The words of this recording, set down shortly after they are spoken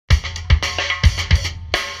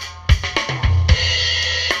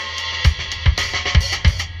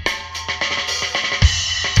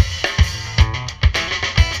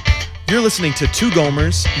You're listening to Two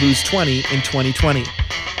Gomers Lose 20 in 2020, a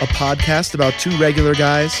podcast about two regular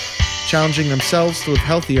guys challenging themselves to live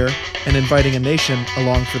healthier and inviting a nation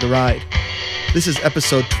along for the ride. This is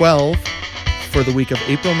episode 12 for the week of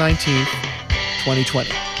April 19th,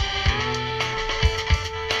 2020.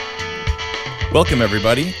 Welcome,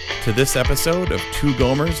 everybody, to this episode of Two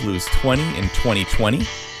Gomers Lose 20 in 2020.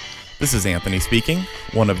 This is Anthony speaking,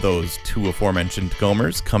 one of those two aforementioned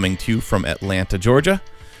Gomers, coming to you from Atlanta, Georgia,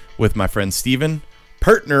 with my friend Steven,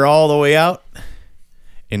 partner all the way out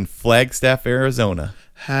in Flagstaff, Arizona.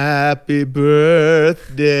 Happy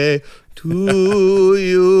birthday to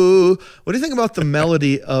you. What do you think about the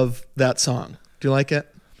melody of that song? Do you like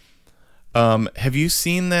it? Have you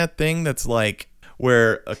seen that thing that's like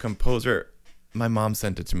where a composer, my mom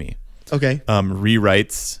sent it to me, Okay.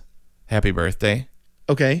 rewrites Happy Birthday?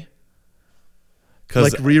 Okay.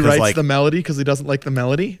 Like rewrites the melody because he doesn't like the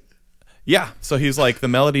melody? Yeah, so he's like, the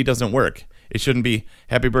melody doesn't work. It shouldn't be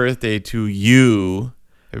happy birthday to you.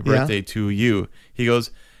 Happy birthday to you. He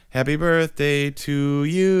goes, happy birthday to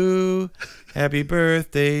you. Happy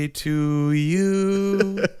birthday to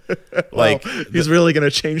you. Like, he's really going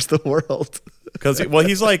to change the world. Because,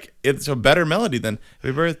 he's like, it's a better melody than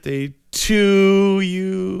happy birthday to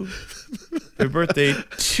you. Happy birthday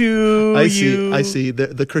to you. I see.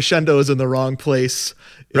 The crescendo is in the wrong place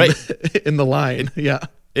in the line. Yeah.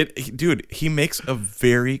 Dude, he makes a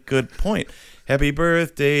very good point. Happy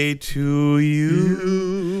birthday to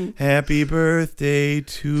you. Happy birthday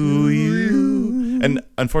to you. And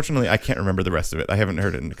unfortunately, I can't remember the rest of it. I haven't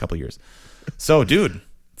heard it in a couple years. So, dude,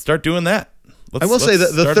 start doing that. I will say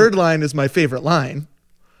that the third line is my favorite line.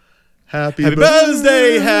 Happy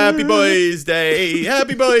birthday, happy boys day,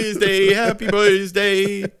 happy boys day, happy boys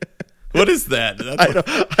day. What is that?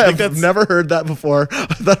 I've never heard that before. I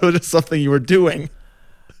thought it was just something you were doing.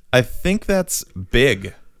 I think that's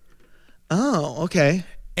Big. Oh, okay.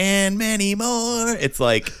 And many more. It's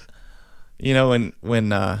like, you know,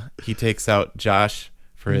 when he takes out Josh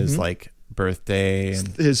for his like birthday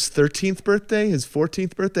and his 13th birthday, his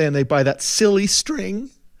 14th birthday, and they buy that silly string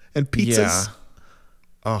and pizzas. Yeah.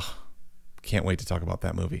 Oh, can't wait to talk about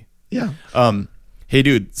that movie. Yeah. Hey,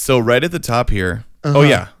 dude. So right at the top here. Uh-huh. Oh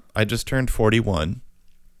yeah, I just turned 41.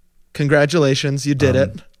 Congratulations, you did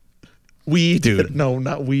it. We did dude. it. No,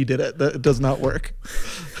 not we did it. That does not work.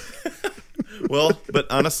 Well, but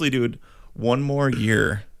honestly, dude, one more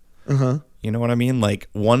year. Uh-huh. You know what I mean? Like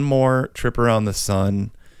one more trip around the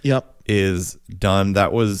sun. Yep. Is done.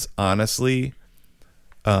 That was honestly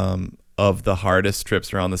of the hardest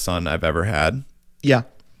trips around the sun I've ever had. Yeah.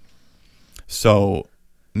 So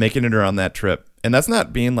making it around that trip, and that's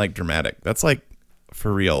not being like dramatic. That's like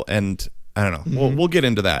for real. And I don't know. We'll get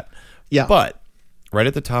into that. Yeah. But right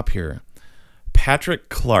at the top here, Patrick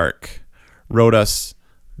Clark wrote us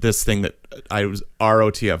this thing that I was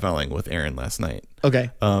ROTFLing with Aaron last night. Okay.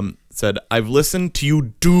 Said, I've listened to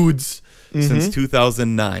you dudes since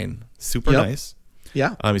 2009. Super nice.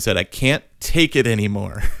 Yeah. He said, I can't take it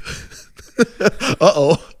anymore.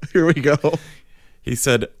 Uh-oh. Here we go. He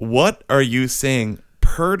said, what are you saying?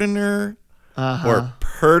 Perdiner or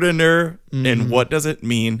Perdiner? And what does it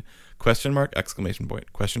mean? Question mark, exclamation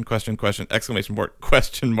point, question, exclamation point,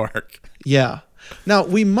 question mark. Yeah. Now,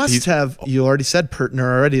 we must have, you already said Pertner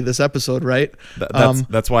already this episode, right?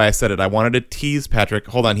 That's why I said it. I wanted to tease Patrick.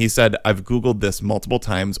 Hold on. He said, I've Googled this multiple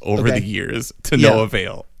times over the years to no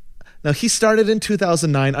avail. Now, he started in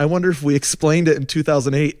 2009. I wonder if we explained it in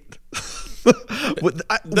 2008.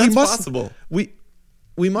 That's possible. We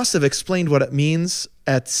must have explained what it means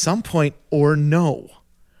at some point or no.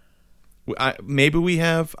 Maybe we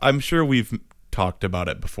have. I'm sure we've talked about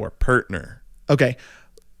it before. Pertner. Okay.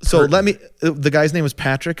 So the guy's name was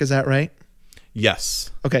Patrick. Is that right?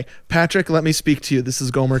 Yes. Okay. Patrick, let me speak to you. This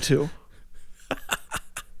is Gomer 2.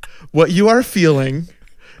 What you are feeling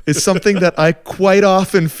is something that I quite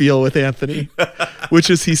often feel with Anthony, which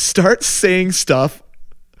is he starts saying stuff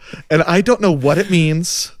and I don't know what it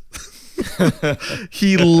means.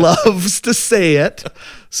 He loves to say it.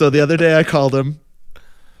 So the other day I called him.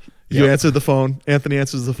 You answered the phone. Anthony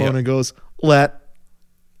answers the phone and goes, let.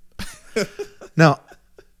 Now,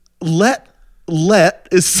 let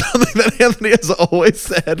is something that Anthony has always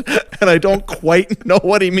said, and I don't quite know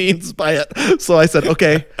what he means by it. So I said,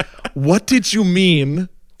 okay, what did you mean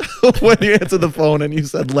when you answered the phone and you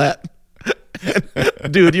said let?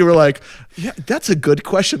 And, dude, you were like, yeah, that's a good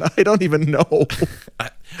question. I don't even know.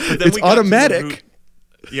 It's automatic.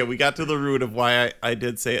 We got to the root of why I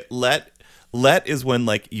did say it. Let is when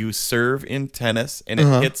like you serve in tennis and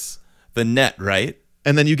it hits the net, right?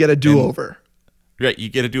 And then you get a do-over. Right, you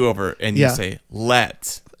get a do-over and you say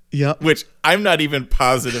let. Yep. Which I'm not even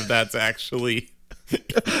positive that's actually.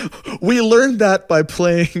 We learned that by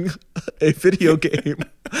playing a video game.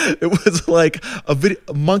 It was like a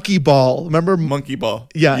monkey ball. Remember? Monkey ball.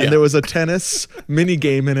 Yeah, and there was a tennis mini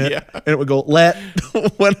game in it, Yeah. and it would go let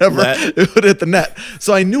whenever Let. it would hit the net.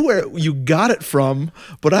 So I knew where you got it from,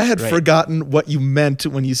 but I had Right. forgotten what you meant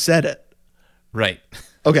when you said it. Right.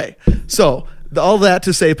 Okay, so all that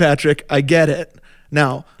to say, Patrick, I get it.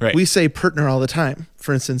 Now, Right. we say partner all the time.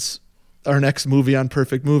 For instance, our next movie on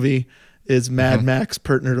Perfect Movie is Mad Max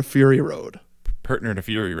Partner to Fury Road. Partner to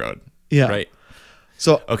Fury Road. Yeah. Right.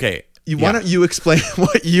 So Okay. why don't you explain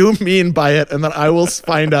what you mean by it, and then I will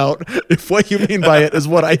find out if what you mean by it is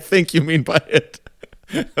what I think you mean by it.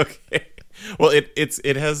 Okay. Well,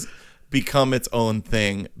 it has become its own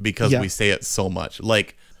thing because Yeah. we say it so much.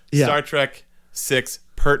 Like Yeah. Star Trek 6,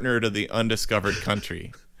 Partner to the Undiscovered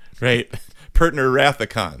Country. Right? Partner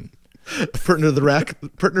Rathacon. Partner to the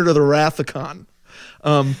Rathacon.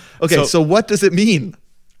 Okay, So- so what does it mean?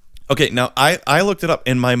 Okay, now I looked it up,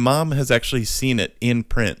 and my mom has actually seen it in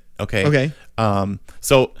print. Okay. Okay.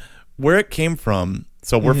 So where it came from.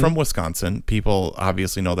 So we're Mm-hmm. from Wisconsin. People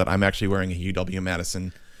obviously know that. I'm actually wearing a UW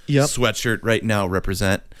Madison Yep. sweatshirt right now.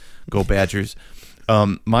 Represent, go Badgers.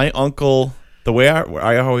 My uncle, the way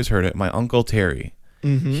I always heard it, my uncle Terry.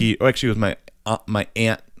 Mm-hmm. He actually was my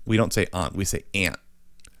aunt. We don't say aunt. We say aunt.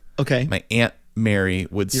 Okay. My Aunt Mary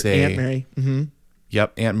would Your say. Aunt Mary. Mm-hmm.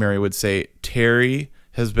 Yep, Aunt Mary would say, Terry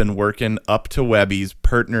has been working up to Webby's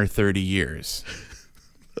partner 30 years.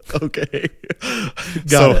 Okay.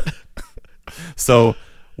 Got it. So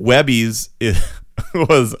Webby's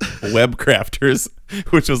was Webcrafters,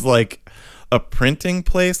 which was like a printing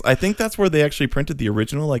place. I think that's where they actually printed the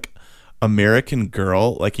original like American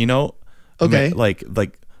Girl, like Okay. like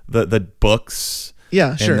the books.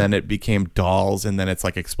 Yeah, sure. And then it became dolls, and then it's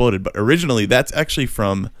like exploded. But originally, that's actually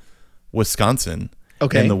from Wisconsin.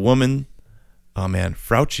 Okay. And the woman, oh man,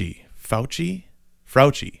 Fauci,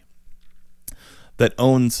 that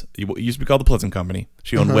owns, it used to be called the Pleasant Company.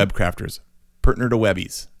 She owned Webcrafters, partner to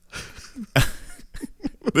Webby's.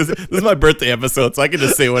 This is my birthday episode, so I can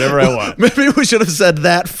just say whatever I want. Maybe we should have said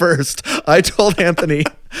that first. I told Anthony,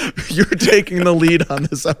 you're taking the lead on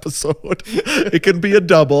this episode. It can be a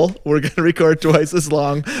double. We're going to record twice as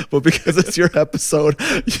long, but because it's your episode,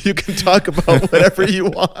 you can talk about whatever you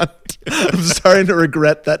want. I'm starting to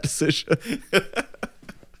regret that decision.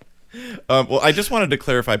 Well, I just wanted to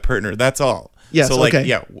clarify partner. That's all. Yes, So like, okay.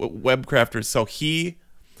 yeah, Webcrafters.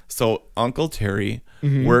 So Uncle Terry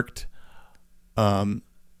Mm-hmm. worked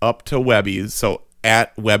up to Webby's, so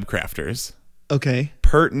at Webcrafters. Okay.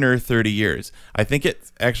 Partner 30 years. I think it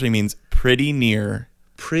actually means pretty near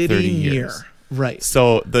 30 Pretty near. years. Right.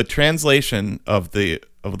 So the translation of the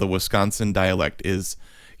Wisconsin dialect is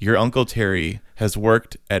your Uncle Terry has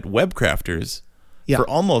worked at Webcrafters Yeah. for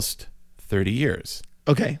almost 30 years.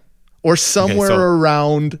 Okay. Or somewhere so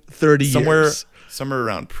around 30 years. Somewhere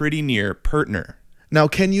around pretty near partner. Now,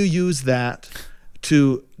 can you use that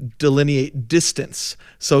to delineate distance?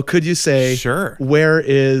 So could you say, Sure. where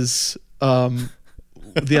is the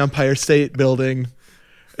Empire State Building?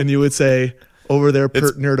 And you would say, over there,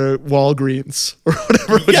 near to Walgreens or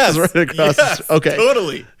whatever, which is right across. Yes, Okay.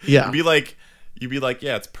 totally. Yeah. You'd be like,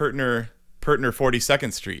 yeah, it's partner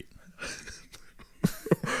 42nd Street.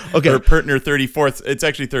 Okay. Or partner 34th. It's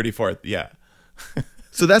actually 34th. Yeah.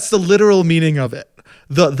 So that's the literal meaning of it.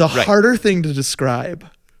 The Right. harder thing to describe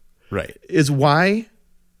Right. is why,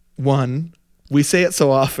 one, we say it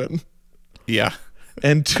so often. Yeah.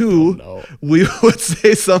 And two, no. we would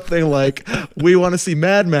say something like, we want to see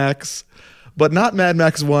Mad Max, but not Mad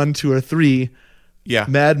Max 1, 2, or 3. Yeah.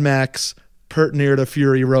 Mad Max near to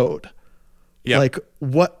Fury Road. Yeah. Like,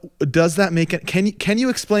 what does that make it? Can you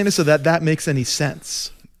explain it so that makes any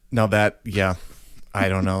sense? Now that, yeah, I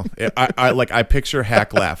don't know. I picture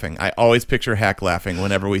Hack laughing. I always picture Hack laughing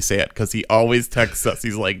whenever we say it because he always texts us.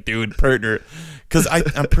 He's like, dude, partner. Because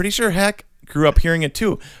I'm pretty sure Hack grew up hearing it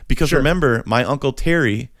too. Because Sure. remember, my Uncle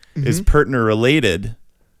Terry is partner related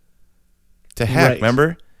to Hack. Right.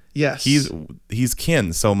 Remember? Yes. He's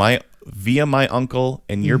kin. So via my uncle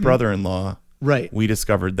and your brother-in-law, right. we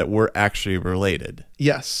discovered that we're actually related.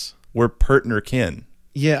 Yes. We're partner kin.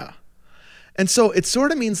 Yeah. And so it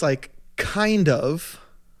sort of means like kind of,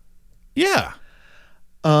 Yeah.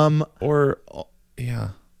 Yeah.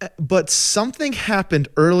 but something happened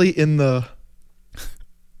early in the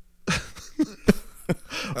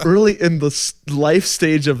life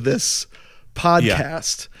stage of this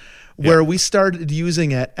podcast where we started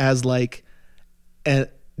using it as like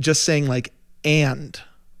just saying like and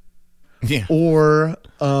Yeah. or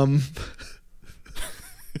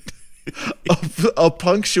a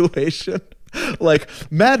punctuation. Like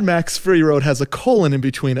Mad Max Fury Road has a colon in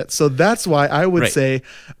between it. So that's why I would Right. say,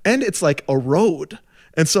 and it's like a road.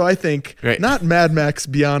 And so I think Right. not Mad Max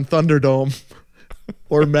Beyond Thunderdome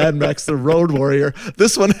or Mad Max the Road Warrior.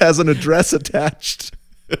 This one has an address attached.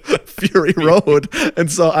 Fury Road.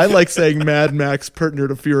 And so I like saying Mad Max partner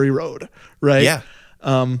to Fury Road. Right. Yeah.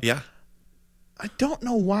 Yeah. I don't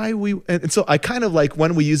know why and so I kind of like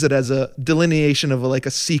when we use it as a delineation of like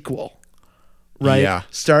a sequel, right? Yeah.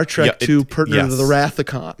 Star Trek Yeah, 2 partner to yes. the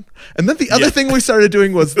Rathacon. And then the other Yeah. thing we started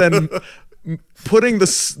doing was then putting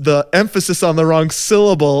the emphasis on the wrong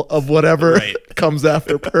syllable of whatever Right. comes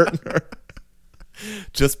after partner.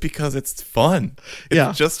 Just because it's fun. It's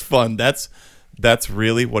Yeah. just fun. That's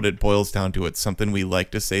really what it boils down to. It's something we like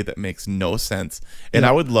to say that makes no sense. And Yeah.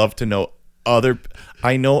 I would love to know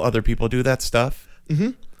I know other people do that stuff. Mm-hmm.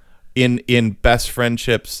 In best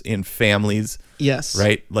friendships, in families, Yes.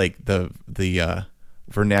 right? Like the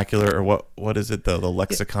vernacular, or what is it? The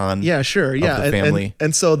lexicon. Yeah, sure. Yeah. the family.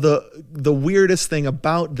 And so the weirdest thing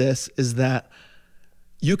about this is that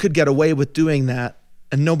you could get away with doing that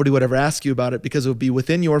and nobody would ever ask you about it because it would be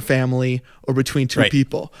within your family or between two Right.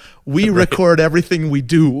 people. We record everything we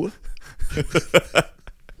do.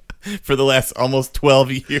 For the last almost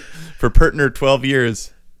 12 years, for partner 12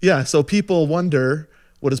 years. Yeah. So people wonder,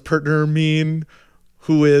 what does partner mean?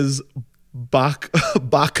 Who is Baca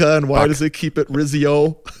and why does it keep it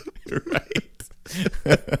Rizzio?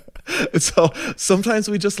 Right. And so sometimes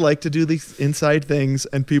we just like to do these inside things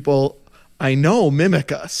and people I know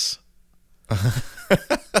mimic us.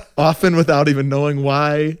 Often without even knowing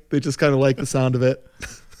why. They just kind of like the sound of it.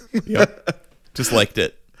 Yep. Just liked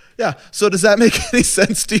it. Yeah. So does that make any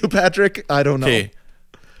sense to you, Patrick? I don't know. Okay,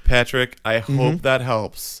 Patrick, I hope that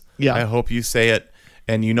helps. Yeah. I hope you say it,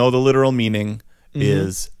 and you know the literal meaning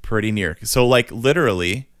is pretty near. So, like,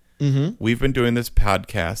 literally, we've been doing this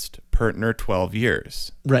podcast, partner 12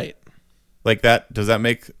 years. Right. Like that, does that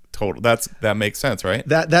make that makes sense, right?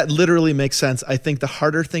 That literally makes sense. I think the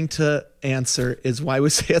harder thing to answer is why we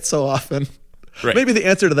say it so often. Right. Maybe the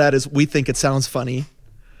answer to that is we think it sounds funny.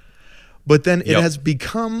 But then it Yep. has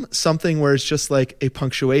become something where it's just like a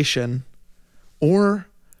punctuation, or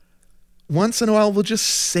once in a while we'll just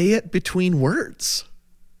say it between words.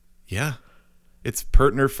 Yeah. It's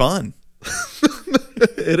partner fun.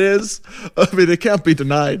 It is. I mean, it can't be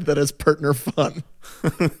denied that it's partner fun.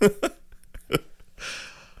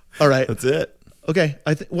 All right. That's it. Okay.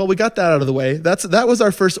 Well, we got that out of the way. That was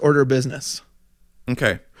our first order of business.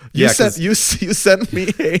 Okay. You Yeah, sent 'cause- you sent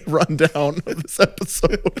me a rundown of this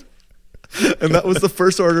episode, and that was the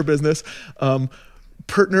first order of business.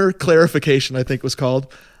 Partner clarification, I think, was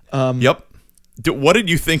called. Yep. What did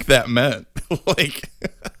you think that meant? Like,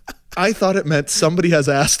 I thought it meant somebody has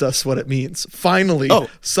asked us what it means. Finally,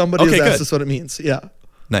 somebody okay, has asked good. us what it means. Yeah.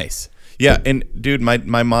 nice. Yeah, and dude, my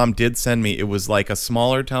mom did send me. It was like a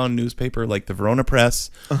smaller town newspaper, like the Verona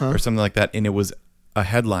Press or something like that, and it was a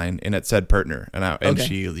headline, and it said partner, and Okay.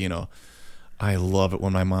 she, I love it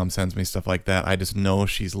when my mom sends me stuff like that. I just know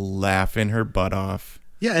she's laughing her butt off.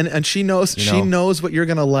 Yeah, and she knows You she know. knows what you're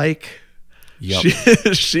gonna like. Yep,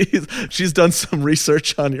 She's done some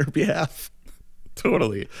research on your behalf.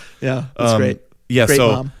 totally. Yeah, that's great. Yeah, Great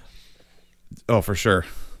so mom. oh, for sure.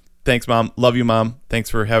 Thanks, Mom. Love you, Mom.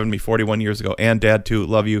 Thanks for having me 41 years ago, and Dad too.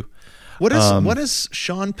 Love you. What does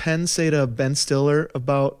Sean Penn say to Ben Stiller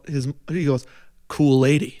about his? He goes, "Cool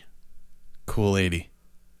lady." Cool lady.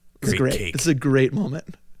 It's great. Cake. It's a great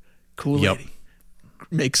moment. Cool Yep. lady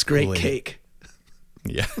makes great Cool lady. cake.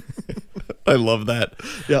 Yeah. I love that.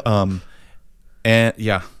 Yeah. And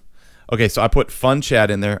yeah. Okay, so I put fun chat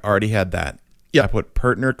in there. Already had that. Yeah. I put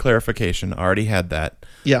partner clarification. Already had that.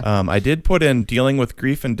 Yeah. I did put in dealing with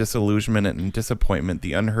grief and disillusionment and disappointment,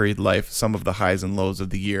 the unhurried life, some of the highs and lows of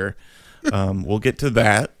the year. We'll get to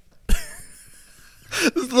that.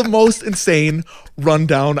 This is the most insane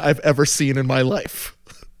rundown I've ever seen in my life.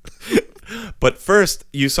 But first,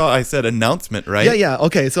 you saw I said announcement, right? Yeah.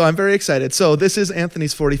 Okay, so I'm very excited. So this is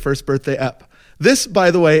Anthony's 41st birthday ep. This,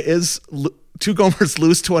 by the way, is Two Gomers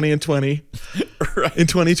Lose 20 and 20 Right. in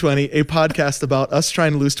 2020, a podcast about us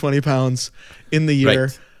trying to lose 20 pounds in the year.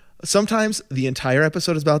 Right. Sometimes the entire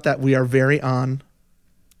episode is about that. We are very on.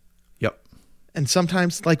 Yep. And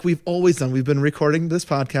sometimes, like we've always done, we've been recording this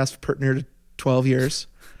podcast for near 12 years.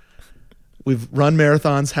 We've run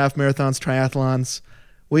marathons, half marathons, triathlons.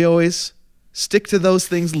 We always stick to those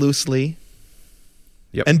things loosely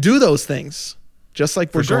Yep. and do those things. Just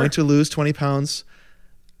like we're For sure. going to lose 20 pounds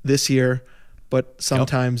this year, but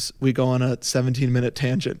sometimes we go on a 17-minute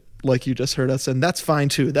tangent like you just heard us, and that's fine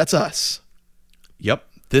too. That's us. Yep.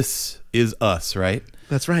 This is us, right?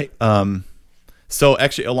 That's right. So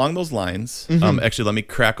actually, along those lines, actually, let me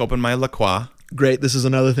crack open my La Croix. Great. This is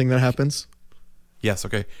another thing that happens. Yes,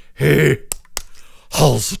 okay. Hey,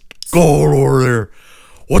 how's it going over there?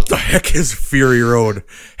 What the heck is Fury Road?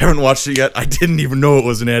 Haven't watched it yet. I didn't even know it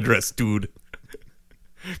was an address, dude.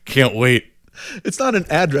 Can't wait. It's not an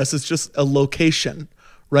address. It's just a location,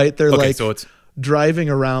 right? They're like so it's driving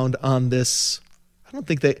around on this.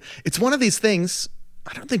 It's one of these things.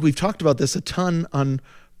 I don't think we've talked about this a ton on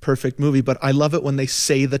Perfect Movie, but I love it when they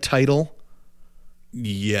say the title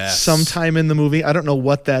sometime in the movie. I don't know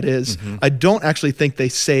what that is. I don't actually think they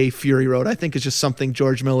say Fury Road. I think it's just something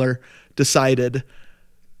George Miller decided.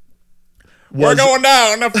 We're going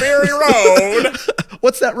down the Fury Road.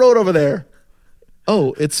 What's that road over there?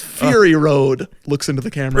 Oh, it's Fury Road. Looks into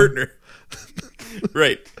the camera. Partner.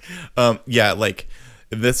 Right. Yeah, like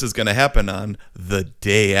this is going to happen on the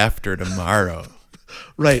day after tomorrow.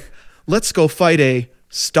 Right. Let's go fight a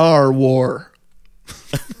Star War.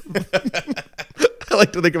 I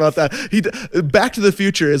like to think about that. Back to the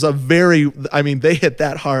Future is they hit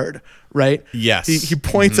that hard, right? Yes. He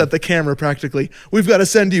points at the camera practically. We've got to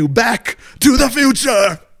send you back to the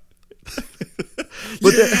future.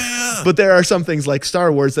 But there are some things like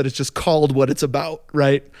Star Wars that it's just called what it's about,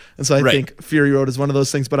 right? And so I think Fury Road is one of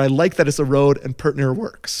those things, but I like that it's a road and Pertner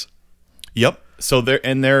works. Yep. So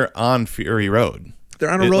they're on Fury Road. They're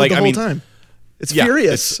on a road the whole time. It's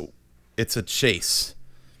furious. It's a chase,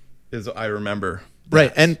 as I remember.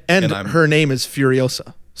 Right, and her name is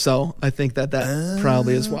Furiosa, so I think that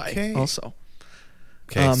probably is why also.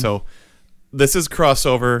 Okay, so this is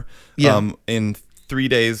crossover. Yeah. In 3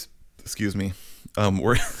 days, excuse me, I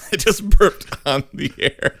just burped on the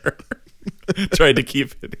air. Tried to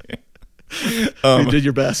keep it in. You did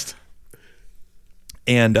your best.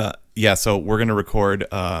 And so we're going to record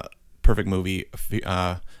Perfect Movie,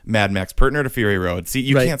 Mad Max Pertner to Fury Road. See,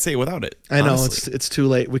 you can't say it without it. I know, honestly. it's too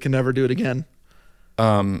late. We can never do it again.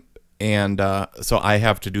 So I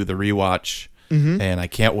have to do the rewatch, and I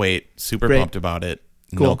can't wait. Super pumped about it.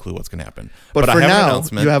 Cool. No clue what's going to happen. But for I have now, an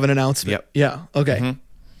announcement. you have an announcement. Yep. Yeah. Okay.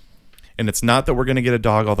 And it's not that we're going to get a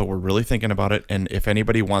dog, although we're really thinking about it. And if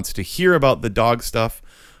anybody wants to hear about the dog stuff,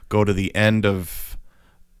 go to the end of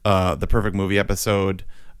the Perfect Movie episode.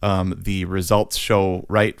 The results show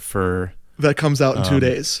for that comes out in 2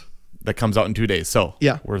 days. That comes out in 2 days. So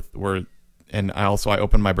yeah, we're and I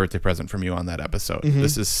opened my birthday present from you on that episode.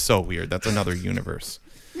 This is so weird. That's another universe.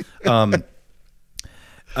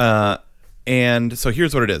 And so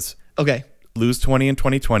here's what it is. Okay. Lose 20 in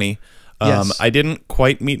 2020. Yes. I didn't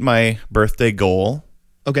quite meet my birthday goal.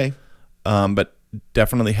 Okay. But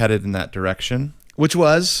definitely headed in that direction. Which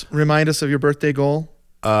was? Remind us of your birthday goal.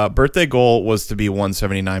 Birthday goal was to be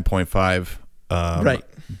 179.5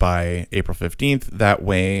 by April 15th. That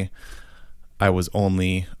way I was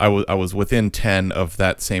within 10 of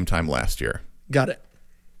that same time last year. Got it.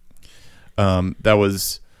 That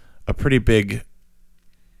was a pretty big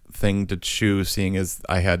thing to chew, seeing as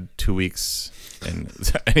I had 2 weeks. And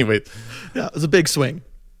anyway, yeah, it was a big swing.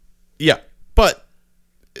 Yeah, but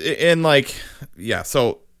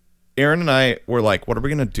so Aaron and I were like, what are we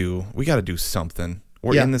gonna do? We got to do something.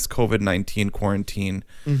 We're in this COVID-19 quarantine.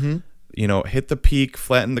 Hit the peak,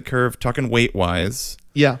 flatten the curve, talking weight wise.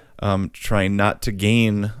 Yeah. Trying not to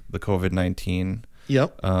gain the COVID-19.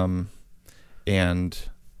 Yep. And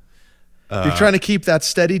you're trying to keep that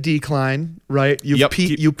steady decline, right? You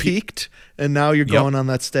peaked, and now you're going on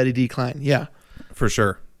that steady decline. Yeah. For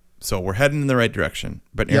sure. So we're heading in the right direction.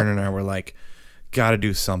 But Aaron and I were like, gotta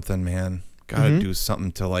do something, man. Gotta do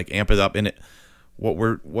something to amp it up. And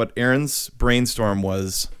what Aaron's brainstorm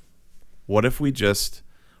was, what if we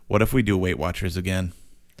do Weight Watchers again?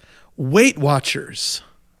 Weight Watchers.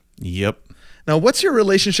 Yep. Now, what's your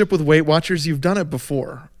relationship with Weight Watchers? You've done it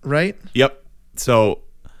before, right? Yep. So,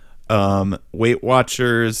 Weight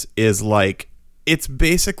Watchers is it's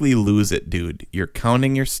basically Lose It, dude. You're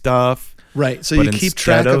counting your stuff. Right. So you keep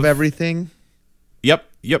track of everything. Yep.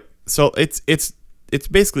 So it's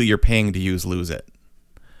basically you're paying to use Lose It.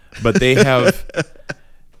 But they have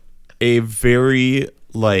a very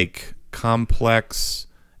complex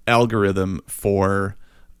algorithm for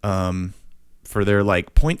their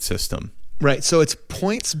point system. Right. So it's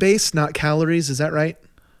points based, not calories. Is that right?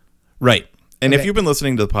 Right. And if you've been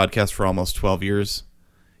listening to the podcast for almost 12 years,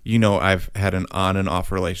 I've had an on and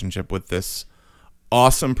off relationship with this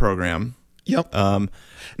awesome program. Yep.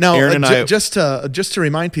 Now, Aaron and just to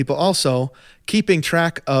remind people also, keeping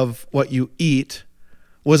track of what you eat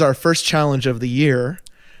was our first challenge of the year.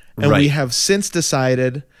 And we have since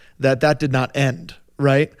decided that did not end,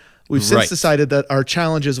 right? We've since decided that our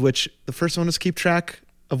challenges, which the first one is keep track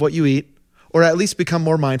of what you eat, or at least become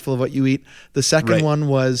more mindful of what you eat. The second Right. one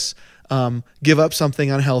was give up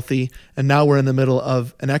something unhealthy. And now we're in the middle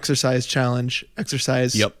of an exercise challenge,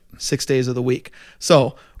 exercise Yep. 6 days of the week.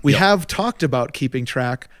 So we Yep. have talked about keeping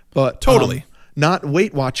track, but Totally. not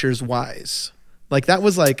Weight Watchers wise. Like that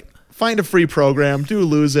was like, find a free program, do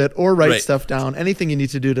lose it, or write Right. stuff down. Anything you need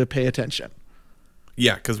to do to pay attention.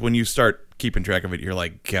 Yeah, because when you start keeping track of it, you're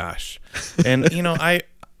like, gosh. And, you know,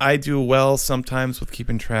 I do well sometimes with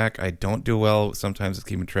keeping track. I don't do well sometimes with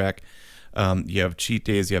keeping track. You have cheat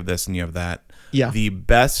days, you have this, and you have that. Yeah. The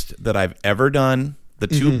best that I've ever done, the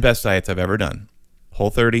two best diets I've ever done,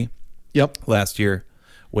 Whole30 Yep. last year,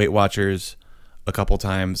 Weight Watchers a couple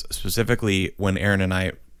times, specifically when Aaron and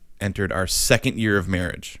I entered our second year of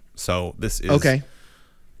marriage. So this is Okay.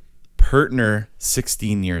 Pertner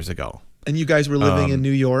 16 years ago. And you guys were living in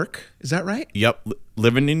New York. Is that right? Yep.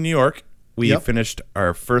 Living in New York. We Yep. finished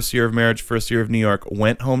our first year of marriage, first year of New York,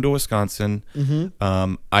 went home to Wisconsin.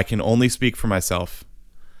 I can only speak for myself.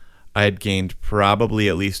 I had gained probably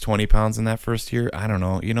at least 20 pounds in that first year. I don't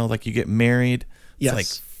know. You know, like you get married. It's Yes. like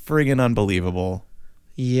friggin' unbelievable,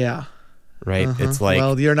 Yeah. right? It's like,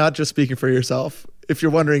 Well, you're not just speaking for yourself. If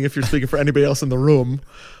you're wondering if you're speaking for anybody else in the room,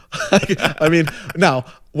 I mean, now,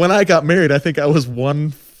 when I got married, I think I was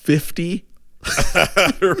 150.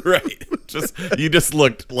 right. You just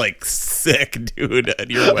looked like sick, dude, at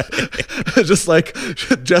your wedding. Just like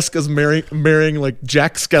Jessica's marrying like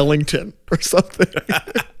Jack Skellington or something.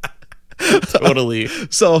 Totally.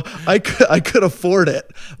 So I could afford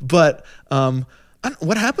it. But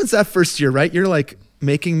what happens that first year, right? You're like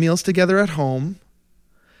making meals together at home.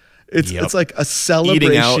 It's Yep. it's like a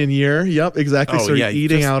celebration year. Yep, exactly. Oh, So yeah, you're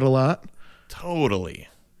eating just- out a lot. Totally.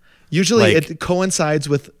 Usually Like- it coincides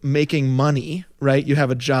with making money, right? You have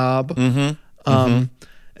a job.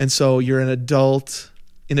 And so you're an adult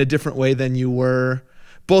in a different way than you were.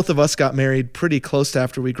 Both of us got married pretty close to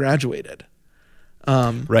after we graduated.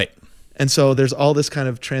 Right. And so there's all this kind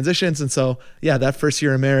of transitions. And so, yeah, that first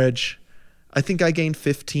year of marriage, I think I gained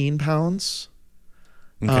 15 pounds.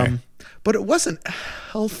 Okay. But it wasn't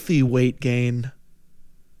healthy weight gain.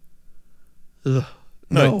 Ugh,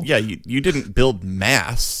 no. Yeah, you didn't build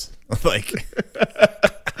mass. Like,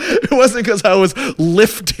 It wasn't because I was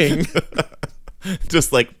lifting.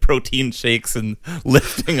 just like protein shakes and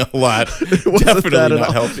lifting a lot. It wasn't Definitely that at not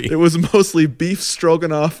all. healthy. It was mostly beef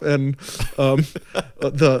stroganoff and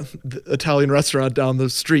the Italian restaurant down the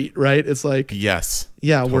street, right? It's like, Yes.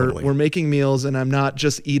 yeah, totally. we're making meals and I'm not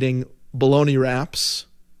just eating bologna wraps.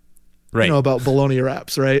 right. You know about bologna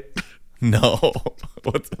wraps, right? No.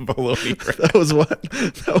 What's a bologna wrap? That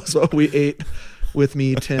was what we ate with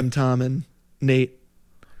me, Tim, Tom, and Nate.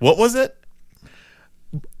 What was it?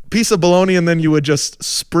 Piece of bologna, and then you would just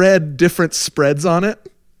spread different spreads on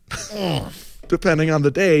it, depending on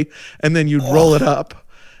the day, and then you'd roll it up.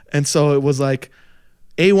 And so it was like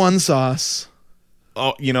A1 sauce,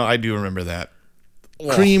 Oh, I do remember that.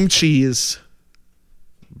 cream cheese.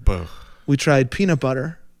 Boo. We tried peanut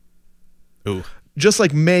butter, Ooh. just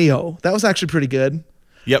like mayo. That was actually pretty good.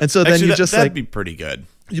 Yep. And so then Actually, you just that'd like be pretty good.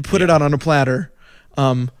 you put it out on a platter.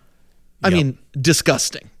 I Yep. mean,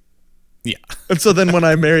 disgusting. Yeah. And so then when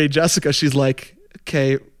I married Jessica, she's like,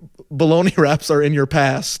 okay, bologna wraps are in your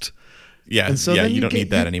past. Yeah. And so yeah. then You don't gain- need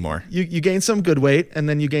that anymore. You gain some good weight and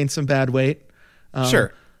then you gain some bad weight.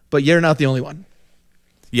 Sure. But you're not the only one.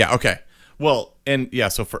 Yeah. Okay. Well, and yeah.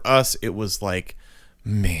 So for us, it was like,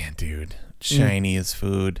 man, dude, Chinese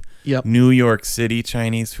food. Yep. New York City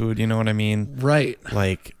Chinese food. You know what I mean? Right.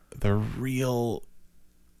 Like the real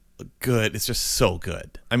good. It's just so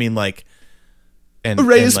good. I mean, like, and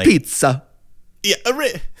Ray's like, Pizza. Yeah,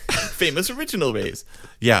 famous original Ray's.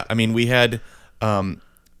 Yeah, I mean, we had, the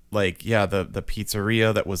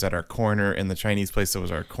pizzeria that was at our corner and the Chinese place that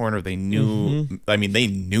was our corner. They knew. I mean, they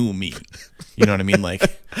knew me. You know what I mean? Like,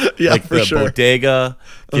 Yeah, like for the sure. bodega.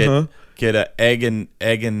 Get a egg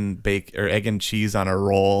and bake or egg and cheese on a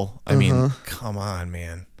roll. I mean, come on,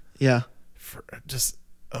 man. Yeah. Just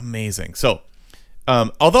amazing. So,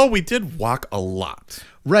 although we did walk a lot.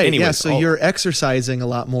 Right. Anyways, yeah. So you're exercising a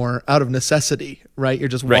lot more out of necessity, right? You're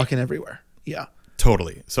just Right. walking everywhere. Yeah.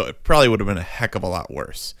 Totally. So it probably would have been a heck of a lot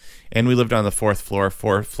worse. And we lived on the fourth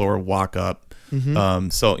floor walk up.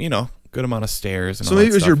 So, good amount of stairs. And So all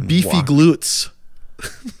maybe that it was stuff your and beefy walk. glutes.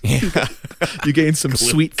 Yeah. You gained some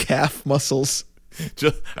sweet calf muscles.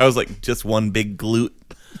 I was like, just one big glute.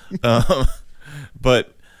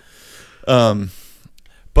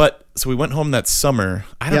 But so we went home that summer.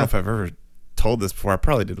 I don't know if I've ever told this before. I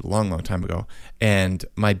probably did a long, long time ago. And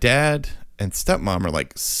my dad and stepmom are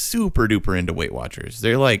like super duper into Weight Watchers.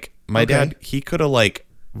 They're like, my dad, he could have like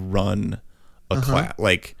run a class.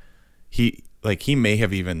 Like he may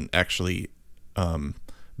have even actually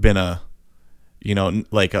been a,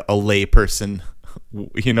 like a lay person,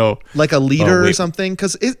 like a leader Oh, or wait. something.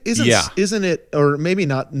 Because isn't it, or maybe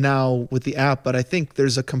not now with the app, but I think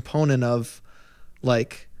there's a component of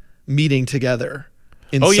like meeting together.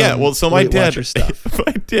 In Oh yeah, some well, so my Weight dad, Watcher stuff.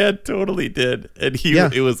 my dad totally did, and Yeah.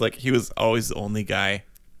 it was like he was always the only guy,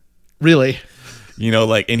 Really?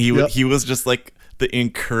 like, and Yep. he was just like the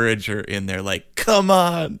encourager in there, like, come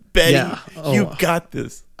on, Betty, Yeah. Oh. you got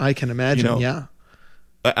this. I can imagine. You know, Yeah.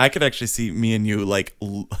 I could actually see me and you like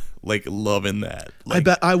loving that. I Like,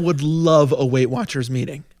 bet I would love a Weight Watchers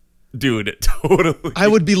meeting. dude, totally. I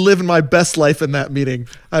would be living my best life in that meeting.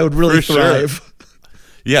 I would really For sure. thrive.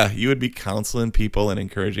 Yeah, you would be counseling people and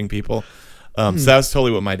encouraging people. So that was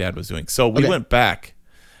totally what my dad was doing. So we Okay. went back,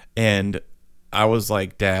 and I was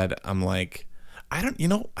like, Dad, I'm like, I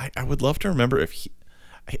don't, I would love to remember if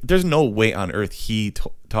there's no way on earth he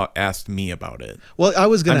asked me about it. Well, I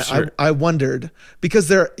was gonna. I'm sure. I wondered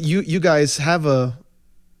because you guys have a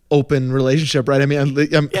open relationship, right? I mean,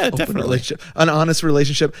 Yeah, open definitely. relationship, an honest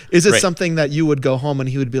relationship. Is it Right. something that you would go home and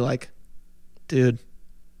he would be like, "Dude,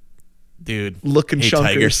 Dude, looking hey,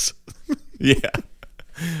 Tiger. chunkers." Yeah.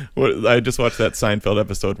 I just watched that Seinfeld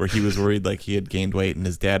episode where he was worried like he had gained weight, and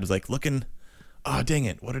his dad was like, looking, oh, dang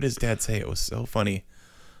it. What did his dad say? It was so funny.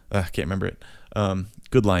 I can't remember it.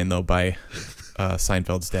 Good line, though, by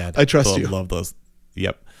Seinfeld's dad. I trust you. Love those.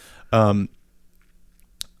 Yep.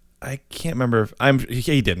 I can't remember.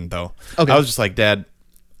 He didn't, though. Okay. I was just like, Dad,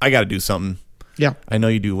 I got to do something. Yeah. I know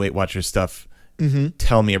you do Weight Watchers stuff. Mm-hmm.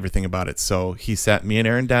 Tell me everything about it. So he sat me and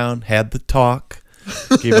Aaron down, had the talk,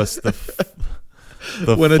 gave us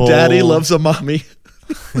the When a daddy loves a mommy.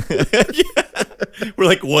 We're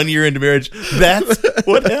like 1 year into marriage. That's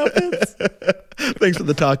what happens. Thanks for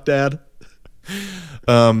the talk, Dad.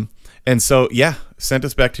 And so, yeah, sent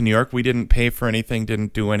us back to New York. We didn't pay for anything,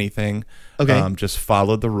 didn't do anything. Okay. Just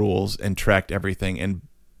followed the rules and tracked everything. And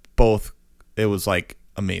it was like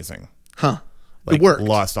amazing. Huh. Like, It worked.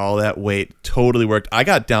 Lost all that weight. Totally worked. I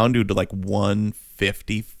got down to like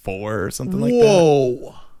 154 or something like that.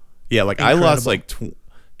 Whoa. Yeah, like I lost Incredible. like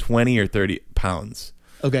 20 or 30 pounds.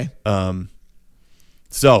 Okay.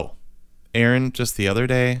 So Aaron just the other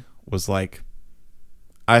day was like,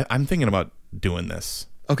 I'm thinking about doing this.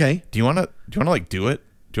 Okay. Do you want to like do it?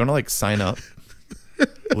 Do you want to like sign up?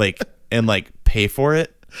 and pay for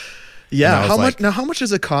it? Yeah. And I How was much? like- Now, how much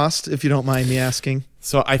does it cost, if you don't mind me asking?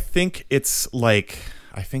 So I think it's like,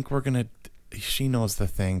 she knows the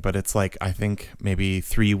thing, but it's like, I think maybe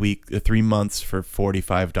 3 months for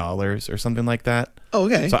 $45 or something like that. Oh,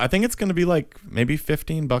 okay. So I think it's going to be like maybe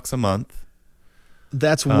 $15 a month.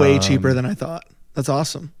 That's way cheaper than I thought. That's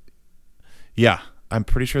awesome. Yeah, I'm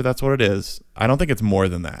pretty sure that's what it is. I don't think it's more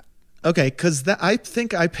than that. Okay, because I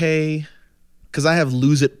think I pay because I have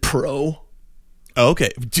Lose It Pro, Okay,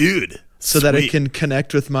 dude. so that it Sweet. can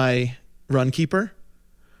connect with my Runkeeper.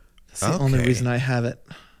 That's the only Okay. reason I have it.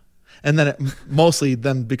 And then mostly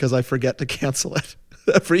then because I forget to cancel it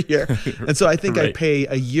every year. And so I think I Right. pay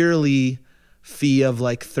a yearly fee of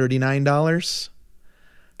like $39.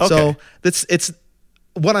 Okay. So it's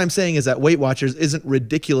what I'm saying is that Weight Watchers isn't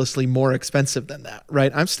ridiculously more expensive than that,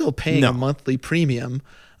 right? I'm still paying No. a monthly premium.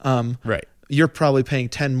 Right. You're probably paying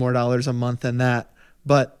 $10 more a month than that.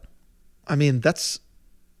 But I mean, that's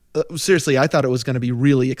seriously, I thought it was going to be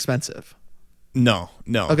really expensive. No.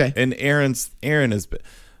 Okay. And Aaron is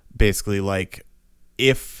basically like,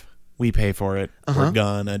 if we pay for it, we're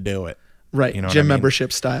gonna do it. Right. You know what Gym I mean?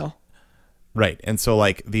 membership style. Right. And so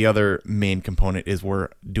like the other main component is we're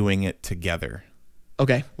doing it together.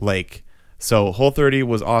 Okay. Like, so Whole30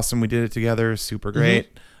 was awesome. We did it together. Super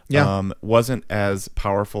great. Yeah. Wasn't as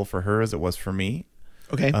powerful for her as it was for me.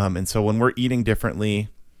 Okay. And so when we're eating differently,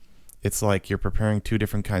 it's like you're preparing two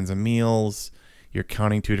different kinds of meals. You're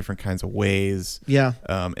counting two different kinds of ways. Yeah.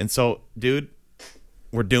 And so, dude,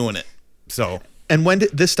 we're doing it. So, And when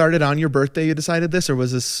did this started on your birthday? You decided this, or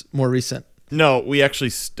was this more recent? no, we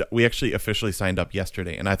actually officially signed up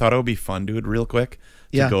yesterday, and I thought it would be fun, dude, real quick,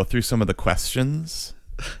 to Yeah. go through some of the questions.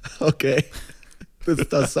 Okay. This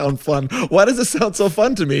does sound fun. Why does it sound so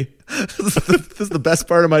fun to me? This is the best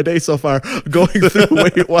part of my day so far, going through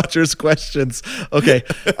Weight Watchers questions. Okay.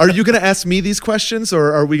 Are you going to ask me these questions,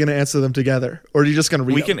 or are we going to answer them together? Or are you just going to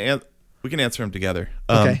read them? We can answer them together.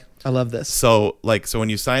 Okay. I love this. So when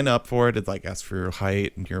you sign up for it, it like asks for your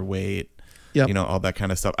height and your weight, Yep. you know, all that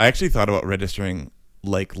kind of stuff. I actually thought about registering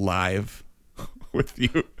like live with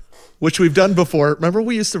you. Which we've done before. Remember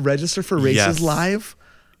we used to register for races Yes. live?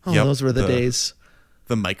 Oh, Yep. those were the days.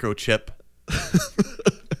 The microchip.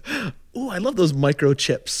 Oh, I love those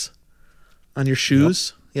microchips on your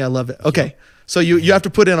shoes. Yeah, I love it. Okay. So you have to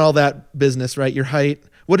put in all that business, right? Your height.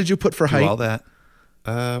 What did you put for Do height? all that.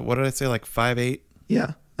 What did I say? Like 5'8"?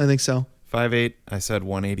 Yeah, I think so. 5'8". I said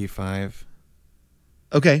 185.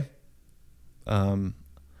 Okay.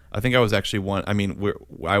 I think I was actually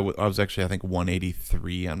I was actually I think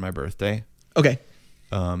 183 on my birthday. Okay.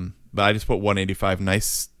 But I just put 185.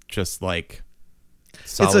 Nice, just like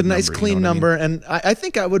solid It's a nice number, clean you know what I mean? number, and I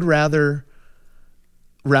think I would rather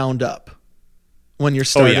round up when you're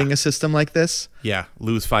starting a system like this. Yeah,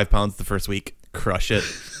 lose 5 pounds the first week, crush it.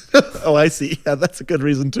 Oh, I see. Yeah, that's a good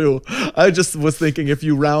reason too. I just was thinking if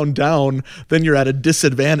you round down, then you're at a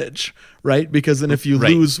disadvantage, right? Because then if you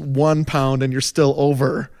Right. lose 1 pound and you're still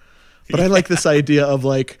over. But I like this idea of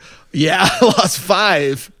like, yeah, I lost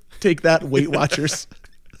 5. Take that, Weight Watchers.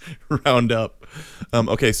 Round up.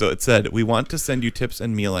 Okay, so it said, we want to send you tips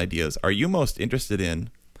and meal ideas. Are you most interested in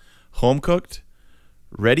home cooked,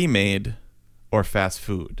 ready made, or fast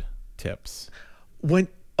food tips?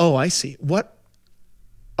 I see. What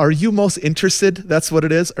are you most interested? That's what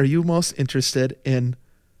it is. Are you most interested in?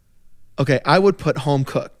 Okay, I would put home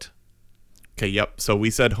cooked. Okay, yep. So we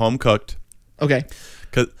said home cooked. Okay.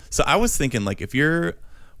 So I was thinking, like, if you're,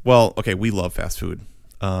 well, okay, we love fast food.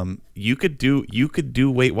 You could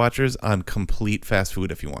do Weight Watchers on complete fast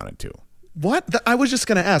food if you wanted to. What? I was just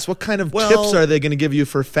gonna ask. What kind of Well- tips are they gonna give you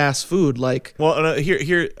for fast food? Like, Well,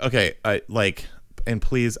 here. Okay, and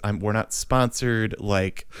please, we're not sponsored.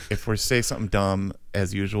 Like, if we say something dumb,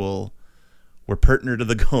 as usual, we're partner to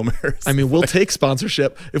the Gomers. I mean, we'll take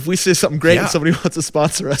sponsorship if we say something great Yeah. and somebody wants to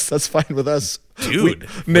sponsor us. That's fine with us, Dude,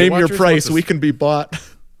 Name Weight your Watchers price. wants to- We can be bought.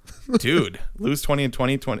 Dude, lose 20 in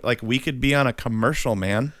 2020. Like, we could be on a commercial,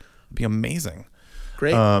 man. It'd be amazing.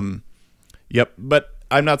 Great. Yep, but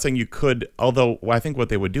I'm not saying you could. Although I think what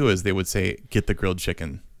they would do is they would say, get the grilled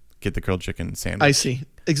chicken sandwich. I see.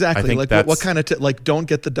 Exactly. I think Like what that's- kind of like don't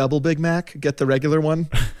get the double Big Mac, get the regular one.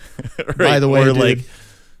 Right, By the way, or dude, like,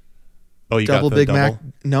 oh, you double got the Big Mac.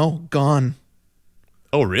 No, gone.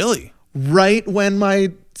 Oh, really? Right when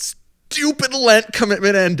my stupid Lent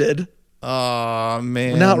commitment ended. Oh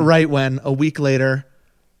man. Not right when. A week later,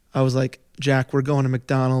 I was like, Jack, we're going to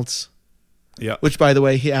McDonald's. Yeah. Which, by the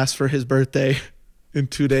way, he asked for his birthday in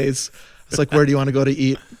 2 days. It's like, where do you want to go to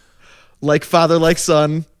eat? Like father, like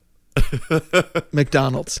son,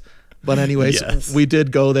 McDonald's. But anyways, Yes. we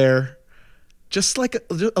did go there. Just like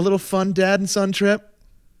a little fun dad and son trip.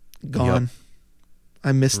 Gone. Yep.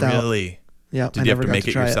 I missed out. Really? Yeah, Did I you have never to got make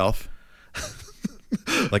it try yourself?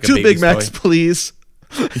 Like a 2 baby's Big Macs, toy? please.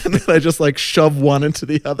 And then I just like shove one into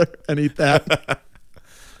the other and eat that.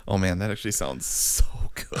 Oh man, that actually sounds so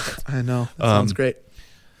good. I know. That sounds great.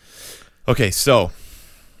 Okay, so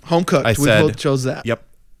Home cooked. I We said- both chose that. yep,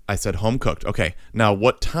 I said home cooked. Okay, now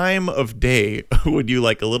what time of day would you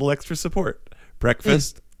like a little extra support?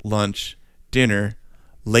 Breakfast, lunch, dinner,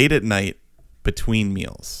 late at night, between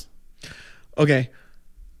meals. Okay.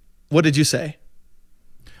 What did you say?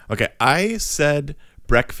 Okay, I said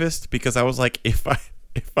breakfast because I was like, if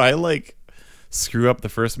I like screw up the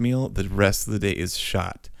first meal, the rest of the day is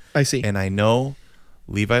shot. I see. And I know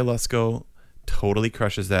Levi Lusko totally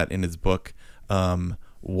crushes that in his book,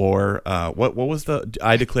 War. What was the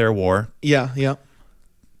I Declare War? Yeah.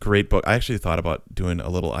 Great book. I actually thought about doing a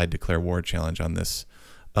little I Declare War challenge on this,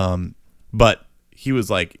 but he was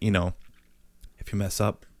like, if you mess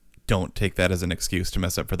up, don't take that as an excuse to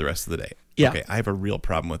mess up for the rest of the day. Yeah. Okay, I have a real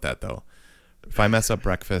problem with that though. If I mess up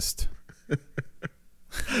breakfast,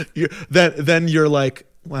 Then you're like,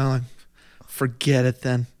 well, forget it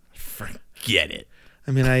then. forget it.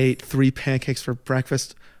 I mean, I ate 3 pancakes for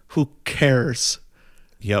breakfast. Who cares?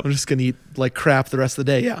 Yep. I'm just going to eat like crap the rest of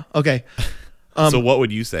the day. Yeah. Okay. So what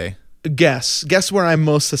would you say? Guess where I'm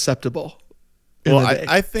most susceptible. in Well, the day.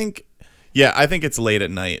 I think it's late at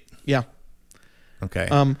night. Yeah. Okay.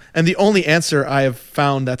 And the only answer I have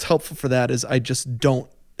found that's helpful for that is I just don't.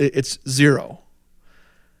 It's 0.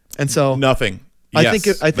 And so Nothing. I Yes, think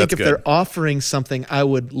if that's good. they're offering something, I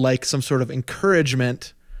would like some sort of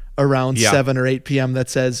encouragement around Yeah. 7 or 8 p.m. that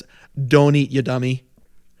says, "Don't eat, you dummy."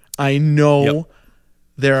 I know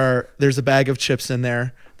Yep. there's a bag of chips in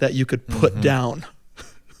there that you could put down,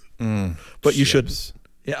 but you should. Chips.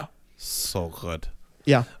 Yeah. So good.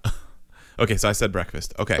 Yeah. Okay, so I said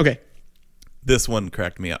breakfast. Okay. Okay. This one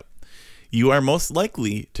cracked me up. You are most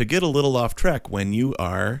likely to get a little off track when you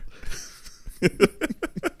are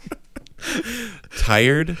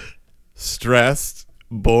tired, stressed,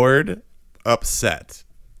 bored, upset.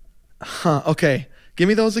 Huh. Okay. Give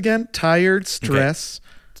me those again. Tired, stress.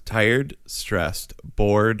 Tired, stressed,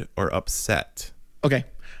 bored, or upset. Okay.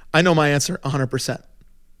 I know my answer 100%.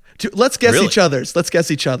 Let's guess Really? each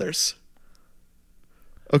other's.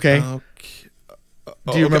 Okay. Okay.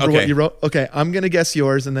 Do you remember okay. what you wrote? Okay, I'm going to guess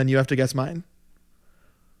yours, and then you have to guess mine.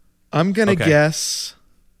 I'm going to Okay. guess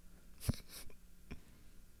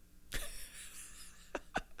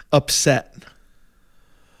upset.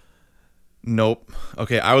 Nope.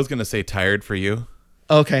 Okay, I was gonna say tired for you.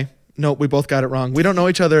 Okay. No, we both got it wrong. We don't know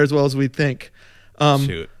each other as well as we think.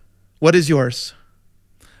 Shoot. What is yours?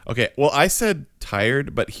 Okay. Well, I said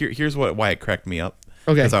tired, but here's why it cracked me up.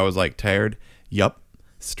 Okay. Because I was like tired. Yup.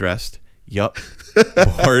 Stressed. Yup.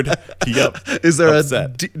 Bored. Yup. Is there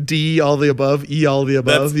upset. a D all the above, E all the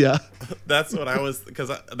above? Yeah. That's what I was. Because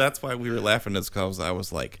that's why we were laughing. Is because I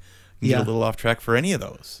was like, get Yeah. a little off track for any of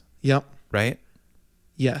those, Yep. right?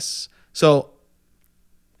 Yes. So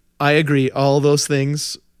I agree. All those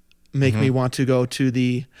things make me want to go to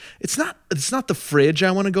the. It's not the fridge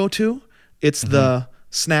I want to go to. It's the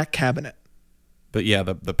snack cabinet, But yeah,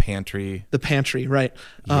 the pantry. the pantry, right?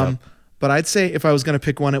 Yep. But I'd say if I was going to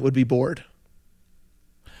pick one, it would be bored.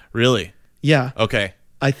 Really? Yeah. Okay.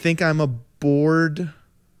 I think I'm a bored.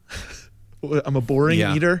 I'm a boring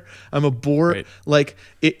Yeah. eater. I'm a bore. Right. Like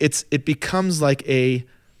it becomes like a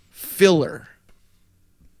filler.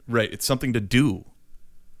 Right. It's something to do.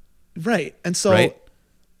 Right. And so Right.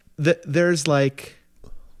 there's like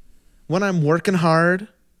when I'm working hard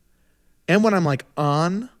and when I'm like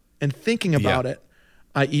on and thinking about it,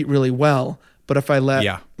 I eat really well. But if I let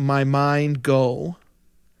Yeah. my mind go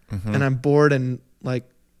and I'm bored and like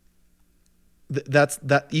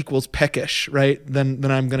that equals peckish, right? Then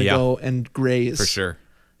I'm going to Yeah. go and graze. For sure.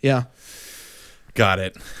 Yeah. Got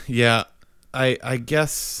it. Yeah. I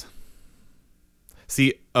guess.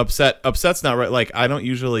 See, upset's not right. Like, I don't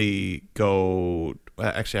usually go.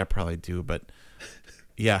 Actually, I probably do, but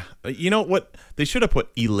yeah. You know what? They should have put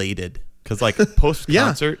elated because, like, post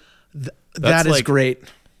concert, That is like- great.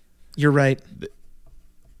 You're right.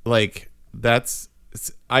 like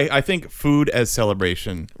I think food as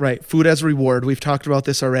celebration. Right. Food as reward. We've talked about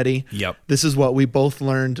this already. Yep. This is what we both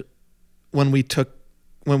learned when we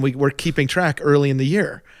were keeping track early in the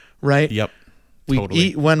year, right? Yep. We Totally.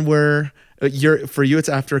 eat when we're for you it's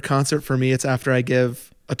after a concert, for me it's after I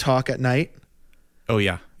give a talk at night. Oh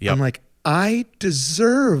yeah. Yep. I'm like, I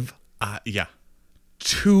deserve Yeah.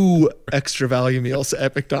 2 extra value meals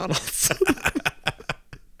at McDonald's.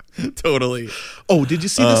 Totally. Oh, did you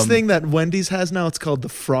see this thing that Wendy's has now? It's called the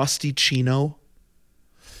Frosty Chino.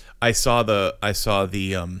 I saw the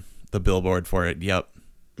billboard for it. Yep.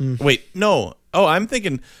 Wait, no. Oh, I'm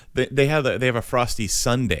thinking they have a Frosty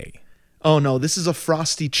Sundae. Oh no, this is a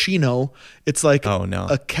Frosty Chino. It's like Oh, no.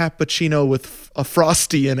 a cappuccino with a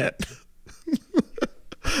Frosty in it.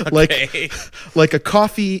 Okay. like a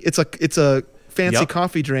coffee. It's a fancy Yep.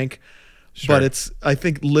 coffee drink, Sure. but it's I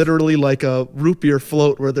think literally like a root beer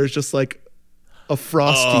float where there's just like a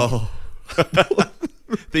Frosty. Oh.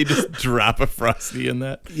 They just drop a Frosty in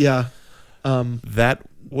that. Yeah. That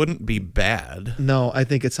wouldn't be bad. No, I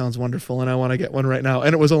think it sounds wonderful, and I want to get one right now.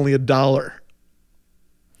 And it was only $1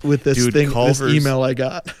 with this Dude, this Culver's- email I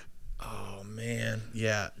got. Oh man,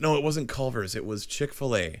 yeah. No, it wasn't Culver's. It was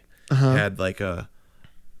Chick-fil-A. Uh-huh. Had like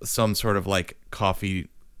some sort of like coffee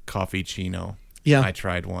chino. Yeah. I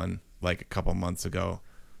tried one like a couple months ago.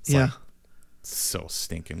 It's Yeah. like, so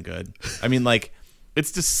stinking good. I mean, like,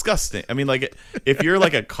 it's disgusting. I mean, like, if you're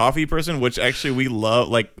like a coffee person, which actually we love,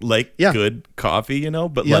 like Yeah. good coffee, you know,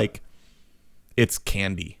 but Yep. like, it's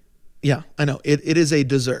candy. Yeah, I know. It is a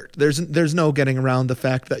dessert. There's no getting around the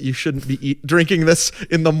fact that you shouldn't be drinking this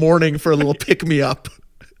in the morning for a little pick me up.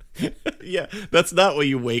 Yeah, that's not what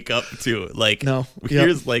you wake up to. Like, No.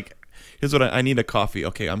 here's what I need a coffee.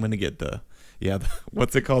 Okay, I'm gonna get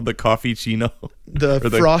what's it called? The coffee chino. The Or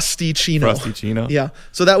the Frosty Chino. Frosty Chino. Yeah.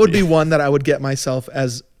 So that would be one that I would get myself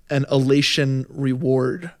as an elation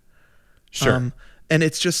reward. Sure. And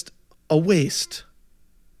it's just a waste.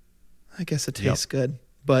 I guess it tastes good,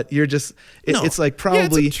 but you're just No. it's like Yeah,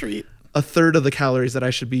 probably it's a treat. a third of the calories that I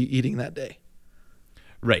should be eating that day.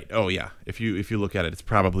 Right. Oh yeah. If you look at it, it's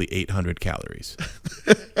probably 800 calories.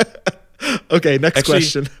 Okay, next Actually,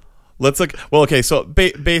 question. Let's look. Well, okay. So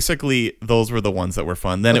basically, those were the ones that were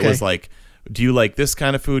fun. Then Okay. it was like, do you like this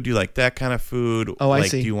kind of food? Do you like that kind of food? Oh, I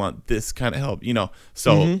like, see. Do you want this kind of help? You know.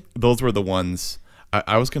 So those were the ones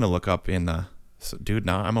I was gonna look up in. So, dude,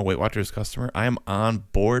 now I'm a Weight Watchers customer. I am on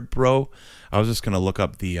board, bro. I was just gonna look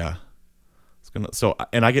up the.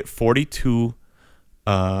 And I get 42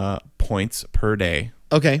 points per day.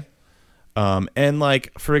 Okay. And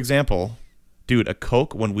like, for example, dude, a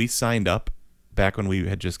Coke, when we signed up back when we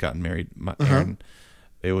had just gotten married, Aaron,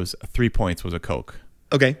 it was 3 points was a Coke.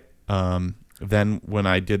 Okay. Then when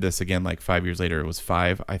I did this again, like 5 years later, it was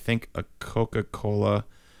 5. I think a Coca-Cola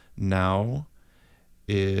now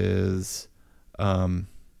is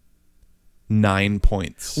 9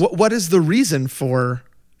 points. What is the reason for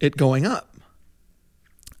it going up?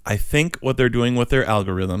 I think what they're doing with their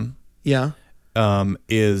algorithm Yeah.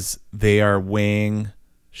 is they are weighing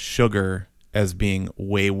sugar as being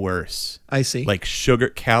way worse. I see. Like sugar,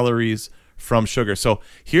 calories from sugar. So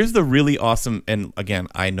here's the really awesome, and again,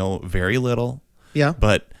 I know very little, Yeah.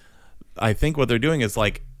 but I think what they're doing is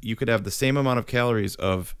like you could have the same amount of calories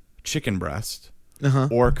of chicken breast Uh-huh.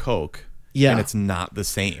 or Coke, Yeah. and it's not the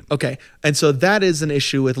same. Okay. And so that is an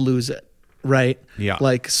issue with Lose It, right? Yeah.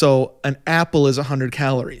 Like, so an apple is 100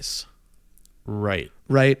 calories, Right.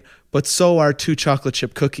 right? But so are 2 chocolate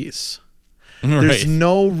chip cookies. There's Right.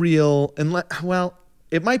 no real, well,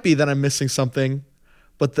 it might be that I'm missing something,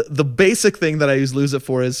 but the basic thing that I use Lose It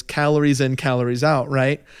for is calories in, calories out,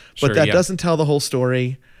 right? But Sure, that yeah. doesn't tell the whole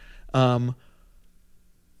story.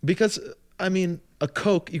 Because, I mean, a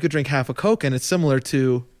Coke, you could drink half a Coke and it's similar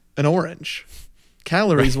to an orange,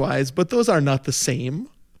 calories wise, but those are not the same.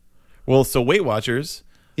 Well, so Weight Watchers,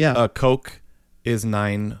 Yeah. a Coke is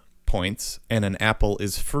 9 points and an apple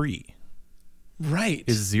is free, Right.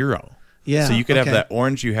 is 0. Yeah, So you could have okay. that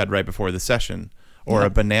orange you had right before the session or Yeah. a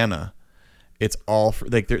banana. It's all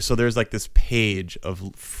like there's like this page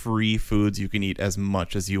of free foods you can eat as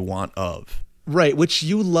much as you want of. Right, which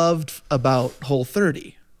you loved about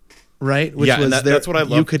Whole30, right? Which Yeah, and was that's what I You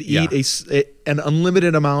love. could Yeah. eat an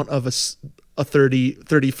unlimited amount of a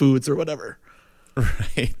 30 foods or whatever.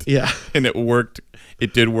 Right. Yeah. And it worked.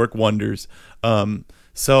 It did work wonders.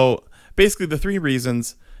 So basically the 3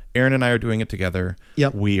 reasons Aaron and I are doing it together.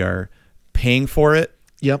 Yep. We are paying for it,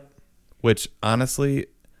 Yep. which honestly,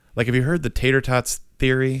 like, have you heard the tater tots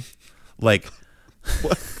theory? Like,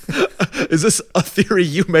 Is this a theory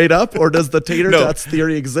you made up, or does the tater No. tots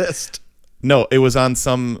theory exist? no, it was on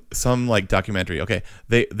some like documentary. Okay,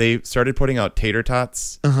 they started putting out tater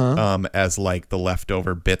tots as like the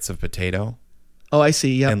leftover bits of potato, Oh, I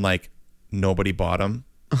see. Yep. and like nobody bought them.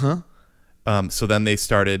 So then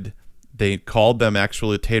they called them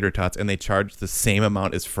actually tater tots, and they charged the same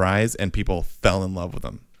amount as fries, and people fell in love with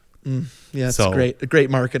them. Yeah, it's so- great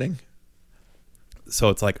marketing. So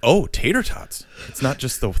it's like, oh, tater tots. It's not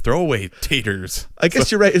just the throwaway taters. I guess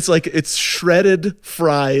you're right. It's like it's shredded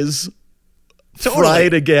fries Totally.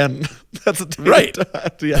 fried again. That's a tater Right.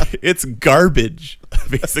 tot. Yeah. It's garbage,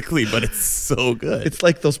 basically, but it's so good. It's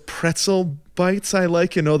like those pretzel bites I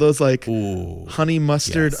like, those like Ooh. honey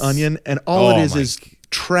mustard Yes. onion, and all Oh it is my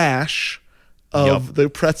trash of Yup. the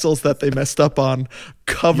pretzels that they messed up on,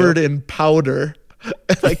 covered Yup. in powder,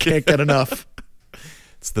 and I can't get enough.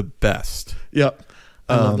 It's the best. Yep.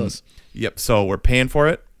 I love those. Yep. So we're paying for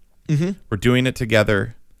it. Mm-hmm. We're doing it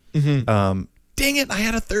together. Dang it! I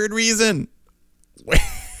had a third reason.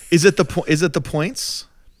 Is it the points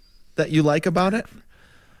that you like about it?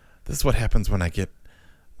 This is what happens when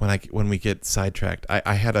we get sidetracked.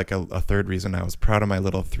 I had like a third reason. I was proud of my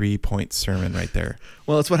little 3-point sermon right there.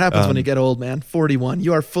 Well, it's what happens when you get old, man. 41.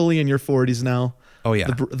 You are fully in your 40s now. Oh yeah,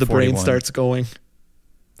 The brain 41. starts going.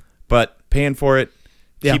 But paying for it,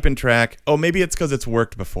 Yeah. keeping track. Oh, maybe it's because it's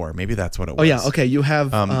worked before. Maybe that's what it was. Oh yeah, okay. You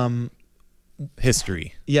have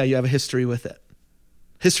History. yeah, you have a history with it.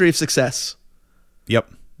 History of success.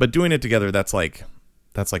 Yep. But doing it together, that's like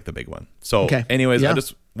the big one. So Okay. anyways, Yeah. I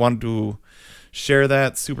just wanted to share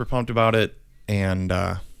that. Super pumped about it. And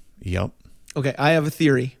yep. Okay, I have a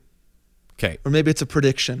theory, Okay. or maybe it's a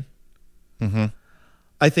prediction. Mm-hmm.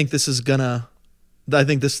 I think this is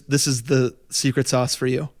this is the secret sauce for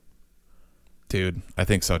you. Dude, I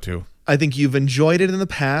think so too. I think you've enjoyed it in the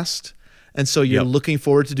past, and so you're Yep. looking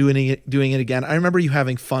forward to doing it again. I remember you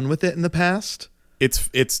having fun with it in the past.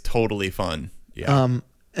 It's totally fun. Yeah.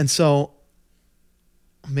 And so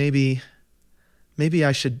maybe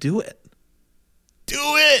I should do it. Do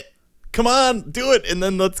it. Come on, do it. And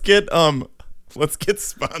then let's get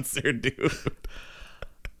sponsored, dude.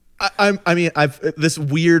 I mean, I've this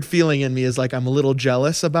weird feeling in me is like I'm a little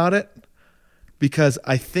jealous about it because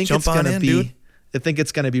I think Jump it's on gonna in, be dude. I think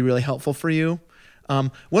it's gonna be really helpful for you.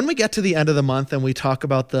 When we get to the end of the month and we talk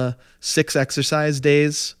about the 6 exercise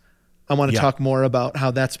days, I want to Yeah. talk more about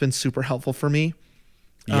how that's been super helpful for me.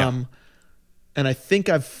 Yeah. And I think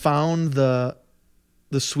I've found the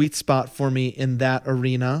sweet spot for me in that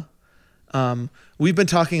arena. We've been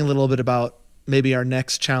talking a little bit about maybe our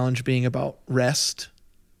next challenge being about rest,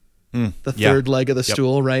 the yeah. third leg of the Yep.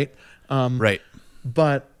 stool, right? Right.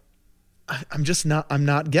 But I'm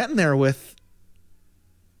not getting there with,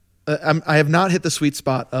 I have not hit the sweet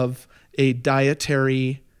spot of a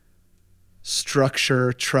dietary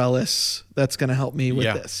structure trellis that's going to help me with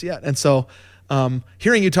Yeah. this yet. And so,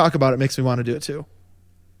 hearing you talk about it makes me want to do it too.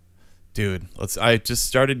 Dude, I just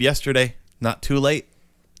started yesterday. Not too late.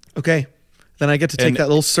 Okay. Then I get to take And- that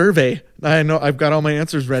little survey. I know I've got all my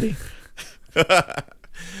answers ready.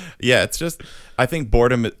 Yeah, it's just, I think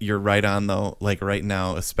boredom, you're right on though. Like right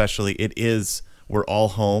now, especially, we're all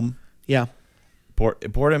home. Yeah.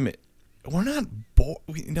 Boredom, we're not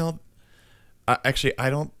bored. Actually,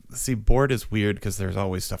 I don't see bored as weird because there's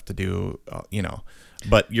always stuff to do,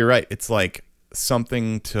 But you're right. It's like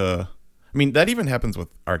something to, I mean, that even happens with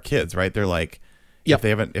our kids, right? They're like, Yep.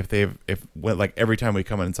 if like every time we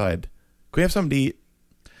come inside, can we have something to eat?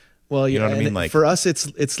 Well, You know what I and mean? Like- for us,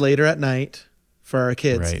 it's later at night for our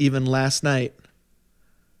kids. Right. Even last night,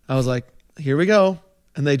 I was like, here we go.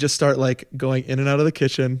 And they just start like going in and out of the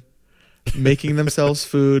kitchen, making themselves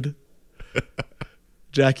food.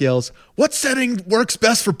 Jack yells, "What setting works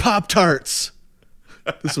best for Pop-Tarts?"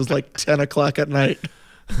 This was like 10 o'clock at night.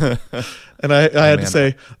 And I had to man.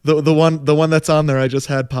 say, the one that's on there, I just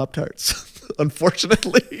had Pop-Tarts.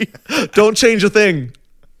 Unfortunately. Don't change a thing.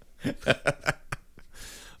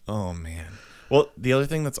 Oh man. Well, the other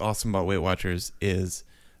thing that's awesome about Weight Watchers is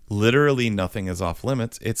literally nothing is off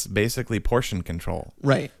limits. It's basically portion control.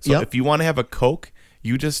 Right. So Yep. if you want to have a Coke,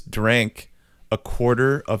 you just drank a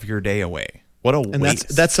quarter of your day away. What a And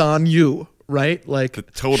waste. that's on you, right? Like,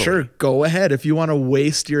 Totally. sure, go ahead if you want to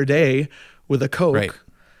waste your day with a Coke. Right.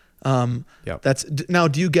 Yep. Now,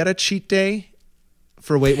 do you get a cheat day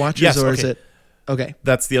for Weight Watchers, Yes, or is okay. it okay?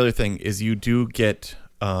 That's the other thing is you do get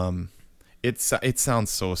it sounds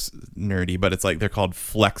so nerdy, but it's like they're called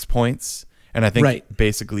flex points, and I think Right.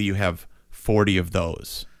 basically you have 40 of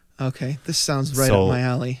those. Okay, this sounds right So- up my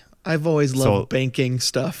alley. I've always loved so- banking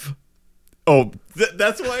stuff. Oh,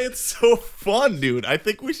 that's why it's so fun, dude. I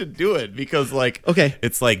think we should do it because like Okay.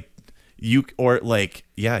 it's like you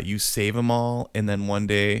save them all, and then one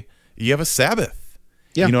day you have a Sabbath.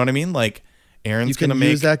 Yeah. You know what I mean? Like Aaron's You can gonna make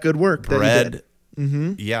use that good work that you bread. did.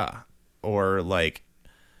 Mm-hmm. Yeah. Or like,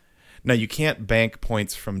 now you can't bank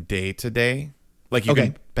points from day to day. Like you Okay.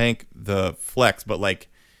 can bank the flex, but like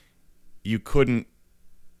you couldn't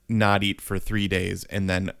not eat for 3 days and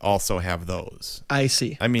then also have those. I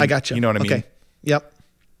see. I mean, I got you. you know what I mean? Okay. Yep.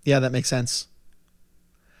 Yeah, that makes sense.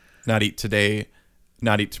 Not eat today,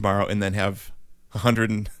 not eat tomorrow, and then have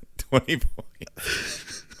 120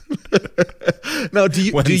 points. Now, do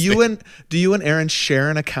you Wednesday. do you and Aaron share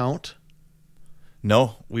an account?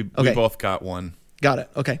 No, we Okay. both got one. Got it.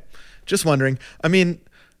 Okay. Just wondering. I mean,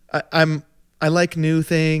 I like new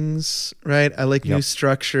things, right? I like new Yep.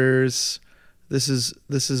 structures. This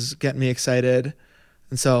is getting me excited.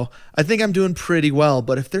 And so I think I'm doing pretty well,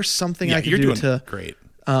 but if there's something Yeah, I can you're do doing great.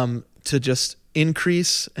 to just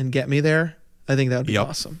increase and get me there, I think that would be Yep.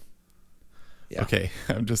 awesome. Yeah. Okay,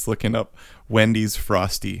 I'm just looking up Wendy's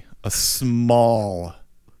Frosty. A small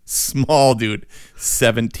dude.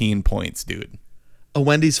 17 points, dude. A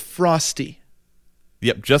Wendy's Frosty.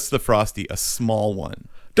 Yep, just the Frosty, a small one.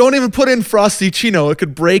 Don't even put in Frosty Chino. It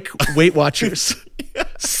could break Weight Watchers.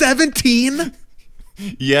 17?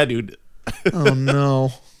 Yeah, dude. Oh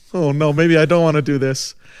no. Oh no, maybe I don't want to do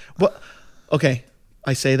this. What? Okay,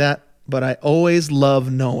 I say that, but I always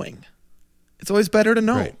love knowing. It's always better to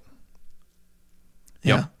know. Right.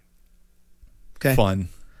 Yeah. Yep. Okay. Fun.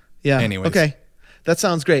 Yeah. Anyways. Okay. That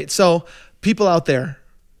sounds great. So, people out there,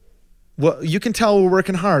 well, you can tell we're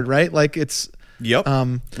working hard, right? Like it's Yep.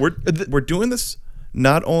 We're doing this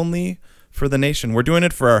not only for the nation, we're doing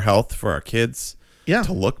it for our health, for our kids, yeah.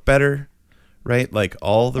 to look better, right? Like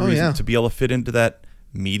all the Oh, reasons yeah. to be able to fit into that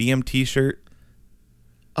medium t-shirt.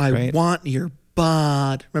 I right. want your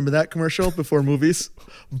bod. Remember that commercial before movies?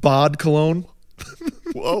 Bod cologne.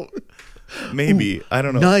 Whoa. Maybe. I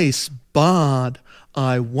don't know. Nice bod.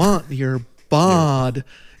 I want your bod.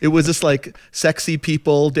 It was just like sexy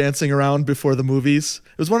people dancing around before the movies.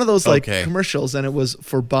 It was one of those like Okay. commercials, and it was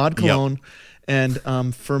for bod cologne. And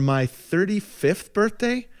for my 35th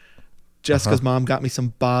birthday, Jessica's mom got me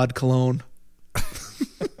some bod cologne.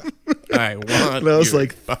 I want And I was your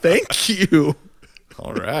like, thank you.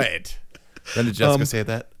 All right. Then did Jessica say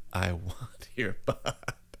that? I want your bod.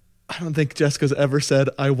 I don't think Jessica's ever said,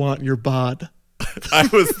 I want your bod. I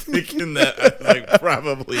was thinking that. I was like,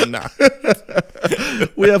 probably not.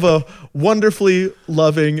 We have a wonderfully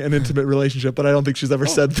loving and intimate relationship, but I don't think she's ever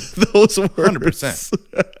said those words. 100%.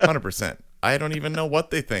 100%. I don't even know what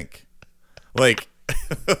they think. Like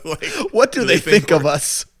What do they think of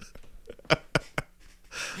us?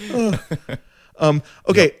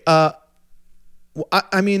 Okay.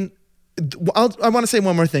 I mean, I want to say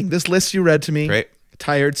one more thing. This list you read to me, Great.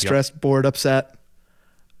 tired, stressed, bored, upset.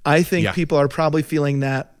 I think Yeah. people are probably feeling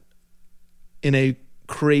that in a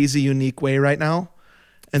crazy, unique way right now.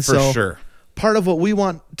 And For so sure. part of what we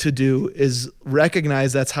want to do is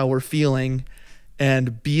recognize that's how we're feeling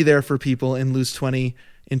and be there for people in Lose 20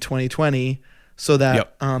 in 2020 so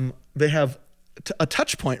that they have a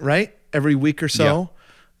touch point, right? Every week or so.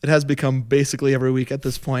 Yeah. It has become basically every week at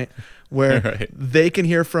this point where Right. they can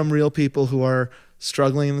hear from real people who are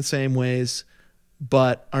struggling in the same ways,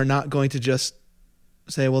 but are not going to just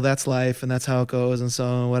say, well, that's life and that's how it goes and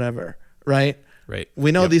so whatever, right? Right.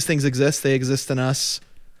 We know Yep. these things exist. They exist in us.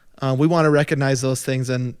 We want to recognize those things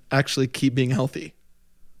and actually keep being healthy.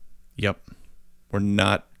 Yep. We're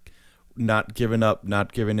not giving up,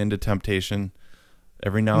 not giving into temptation.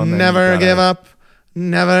 Every now and then. Never you gotta- give up.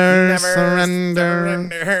 Never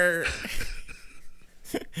surrender.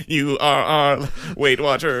 You are our Weight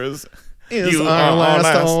Watchers. Is You our are last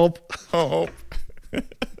last hope. hope.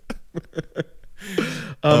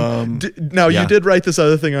 Now, Yeah. you did write this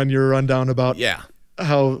other thing on your rundown about Yeah.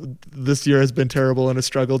 how this year has been terrible and a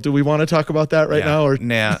struggle. Do we want to talk about that right now? Or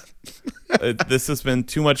Nah. This has been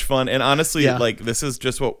too much fun, and honestly, Yeah. like this is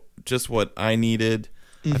just what I needed.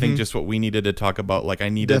 I think just what we needed to talk about. Like I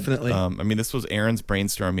needed. Definitely. I mean, this was Aaron's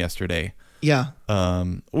brainstorm yesterday. Yeah.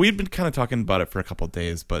 We'd been kind of talking about it for a couple of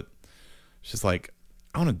days, but it's just like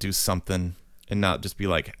I want to do something and not just be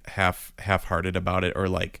like half-hearted about it, or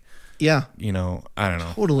like Yeah. I don't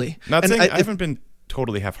know. Totally. Not And saying I haven't been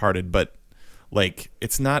totally half-hearted, but like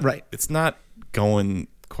it's not Right. It's not going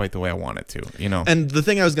quite the way I want it to. And the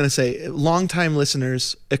thing I was going to say, longtime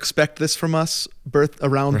listeners expect this from us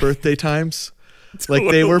around birthday times. Like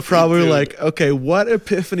they were probably Dude. like, okay, what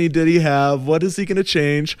epiphany did he have? What is he going to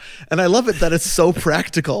change? And I love it that it's so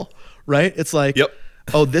practical, right? It's like, Yep.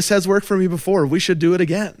 oh, this has worked for me before. We should do it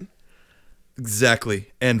again.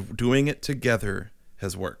 Exactly. And doing it together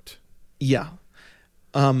has worked. Yeah.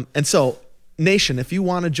 And so, Nation, if you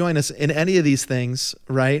want to join us in any of these things,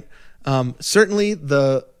 right? Certainly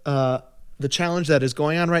the challenge that is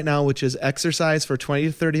going on right now, which is exercise for 20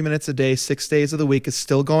 to 30 minutes a day, 6 days of the week, is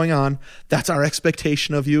still going on. That's our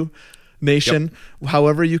expectation of you, Nation.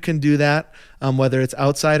 However you can do that, whether it's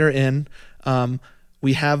outside or in.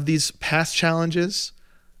 We have these past challenges,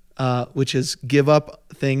 which is give up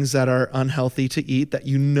things that are unhealthy to eat that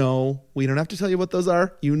we don't have to tell you what those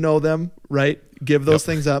are. You know them, right? Give those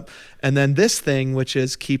things up. And then this thing, which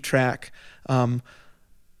is keep track. I'm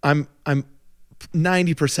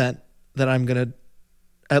 90% that I'm going to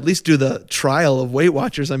at least do the trial of Weight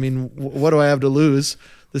Watchers. I mean, what do I have to lose?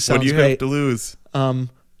 This sounds What do you great. have to lose?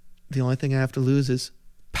 The only thing I have to lose is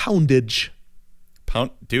poundage.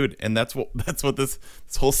 Dude, and that's what this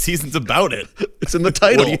whole season's about. It's in the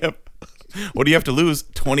title. What do you have to lose?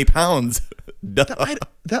 20 pounds. Duh.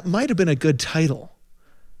 That might have been a good title.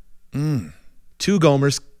 Two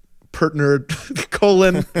Gomers, Pertner,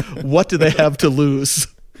 colon, what do they have to lose?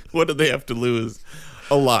 What do they have to lose?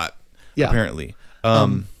 A lot. Yeah. Apparently.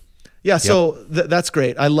 Yeah, so that's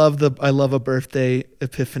great. I love a birthday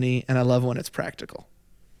epiphany, and I love when it's practical.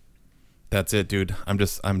 That's it, dude. I'm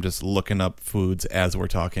just looking up foods as we're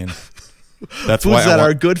talking. That's Foods why that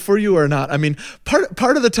are good for you or not. I mean,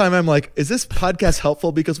 part of the time I'm like, is this podcast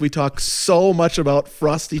helpful because we talk so much about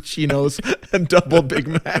Frosty Chinos and double Big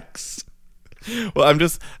Macs? Well,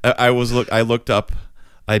 I was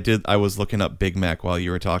looking up Big Mac while you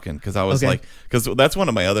were talking, because I was like, because that's one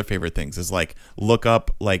of my other favorite things is like look up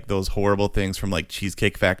like those horrible things from like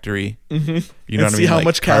Cheesecake Factory. Mm-hmm. You know what I mean? See how like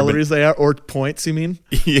much calories they are, or points, you mean?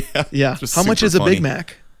 Yeah. Yeah. Just How much super is a funny. Big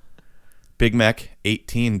Mac? Big Mac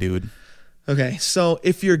 18, dude. Okay, so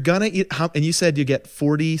if you're gonna eat, and you said you get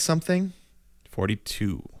 40 something.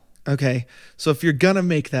 42. Okay, so if you're gonna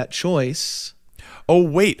make that choice, Oh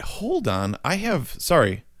wait, hold on. I have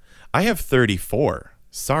 34.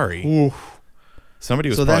 Sorry. ooh, Somebody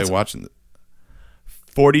was So probably that's- watching.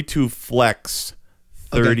 42 flex,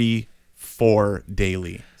 34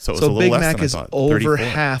 daily. So it was a so little Big less Mac than I is thought. over 34.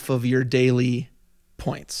 half of your daily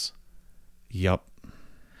points. Yep.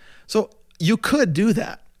 So you could do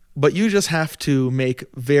that, but you just have to make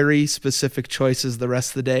very specific choices the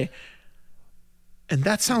rest of the day. And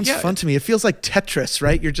that sounds Yeah. fun to me. It feels like Tetris,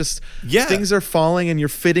 right? You're just Yeah. things are falling and you're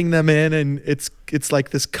fitting them in, and it's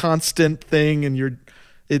like this constant thing, and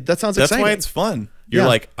that sounds That's exciting. why it's fun. You're Yeah.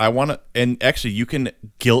 like, I want to, and actually, you can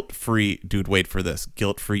guilt-free, dude. Wait for this,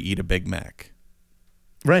 guilt-free eat a Big Mac.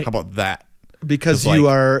 right How about that? because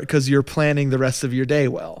 'Cause, you're planning the rest of your day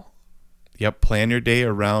well. Yep, plan your day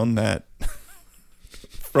around that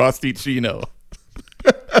Frosty Chino.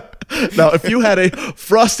 Now, if you had a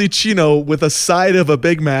Frosty Chino with a side of a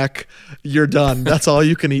Big Mac, you're done. That's all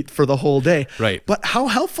you can eat for the whole day. Right. But how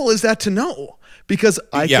helpful is that to know? Because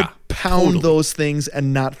I Yeah, could pound totally. those things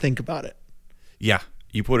and not think about it. Yeah,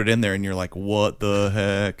 you put it in there and you're like, what the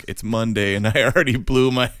heck? It's Monday and I already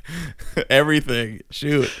blew my everything.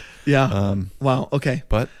 Shoot. Yeah. Wow. Okay.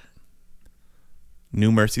 But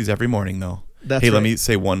new mercies every morning, though. That's hey, right. let me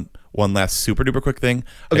say one last super duper quick thing.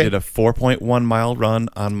 Okay. I did a 4.1 mile run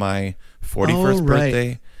on my 41st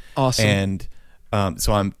birthday. Awesome. And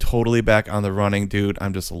so I'm totally back on the running, dude.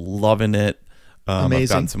 I'm just loving it. Amazing. I've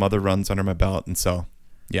gotten some other runs under my belt. And so,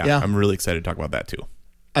 yeah, I'm really excited to talk about that too.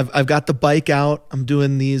 I've got the bike out. I'm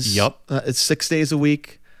doing these. Yep. It's 6 days a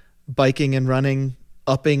week, biking and running,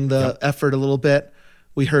 upping the effort a little bit.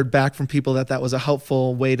 We heard back from people that was a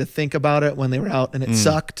helpful way to think about it when they were out and it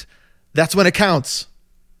sucked. That's when it counts.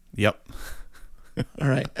 Yep. All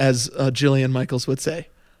right. As Jillian Michaels would say,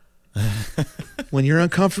 when you're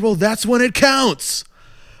uncomfortable, that's when it counts.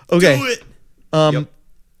 Okay. Do it.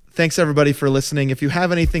 Thanks everybody for listening. If you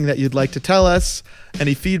have anything that you'd like to tell us,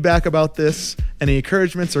 any feedback about this, any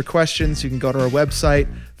encouragements or questions, you can go to our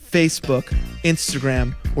website, Facebook,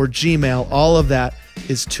 Instagram, or Gmail. All of that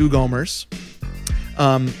is Two Gomers.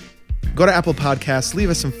 Go to Apple Podcasts, leave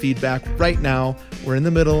us some feedback. Right now, we're in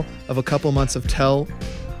the middle of a couple months of Tell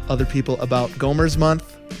Other People About Gomers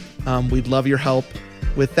Month. We'd love your help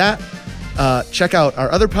with that. Check out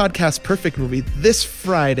our other podcast, Perfect Movie. This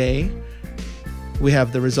Friday, we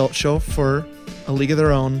have the results show for A League of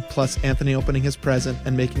Their Own, plus Anthony opening his present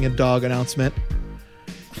and making a dog announcement.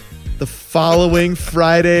 The following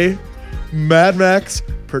Friday, Mad Max,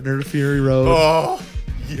 Partner to Fury Road. Oh,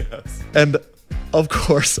 yes. And, of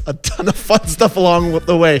course, a ton of fun stuff along with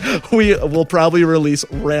the way. We will probably release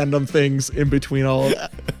random things in between all of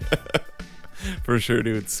that. For sure,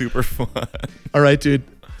 dude. Super fun. All right, dude.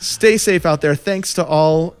 Stay safe out there. Thanks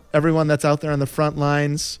to everyone that's out there on the front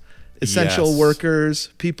lines. Essential workers,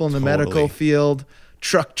 people in the medical field,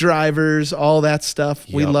 truck drivers, all that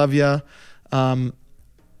stuff. We love you.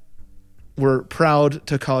 We're proud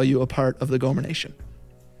to call you a part of the Gomer Nation.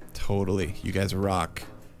 Totally. You guys rock.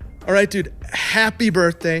 All right, dude. Happy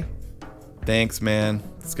birthday. Thanks, man.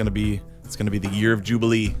 It's gonna be the year of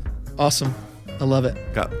Jubilee. Awesome. I love it.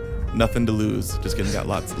 Got nothing to lose. Just kidding. Got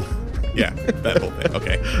lots. Yeah, that whole thing.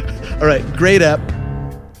 Okay. All right. Great app.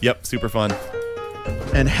 Yep. Super fun.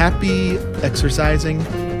 And happy exercising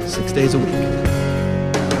 6 days a week.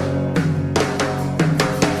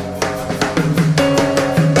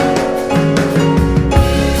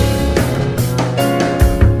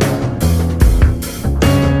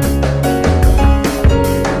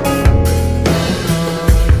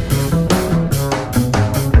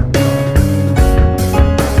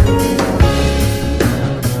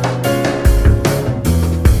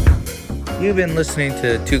 You've been listening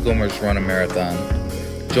to Two Gomers Run a Marathon.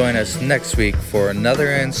 Join us next week for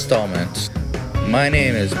another installment. My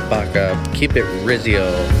name is Baka. Keep it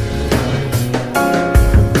Rizio.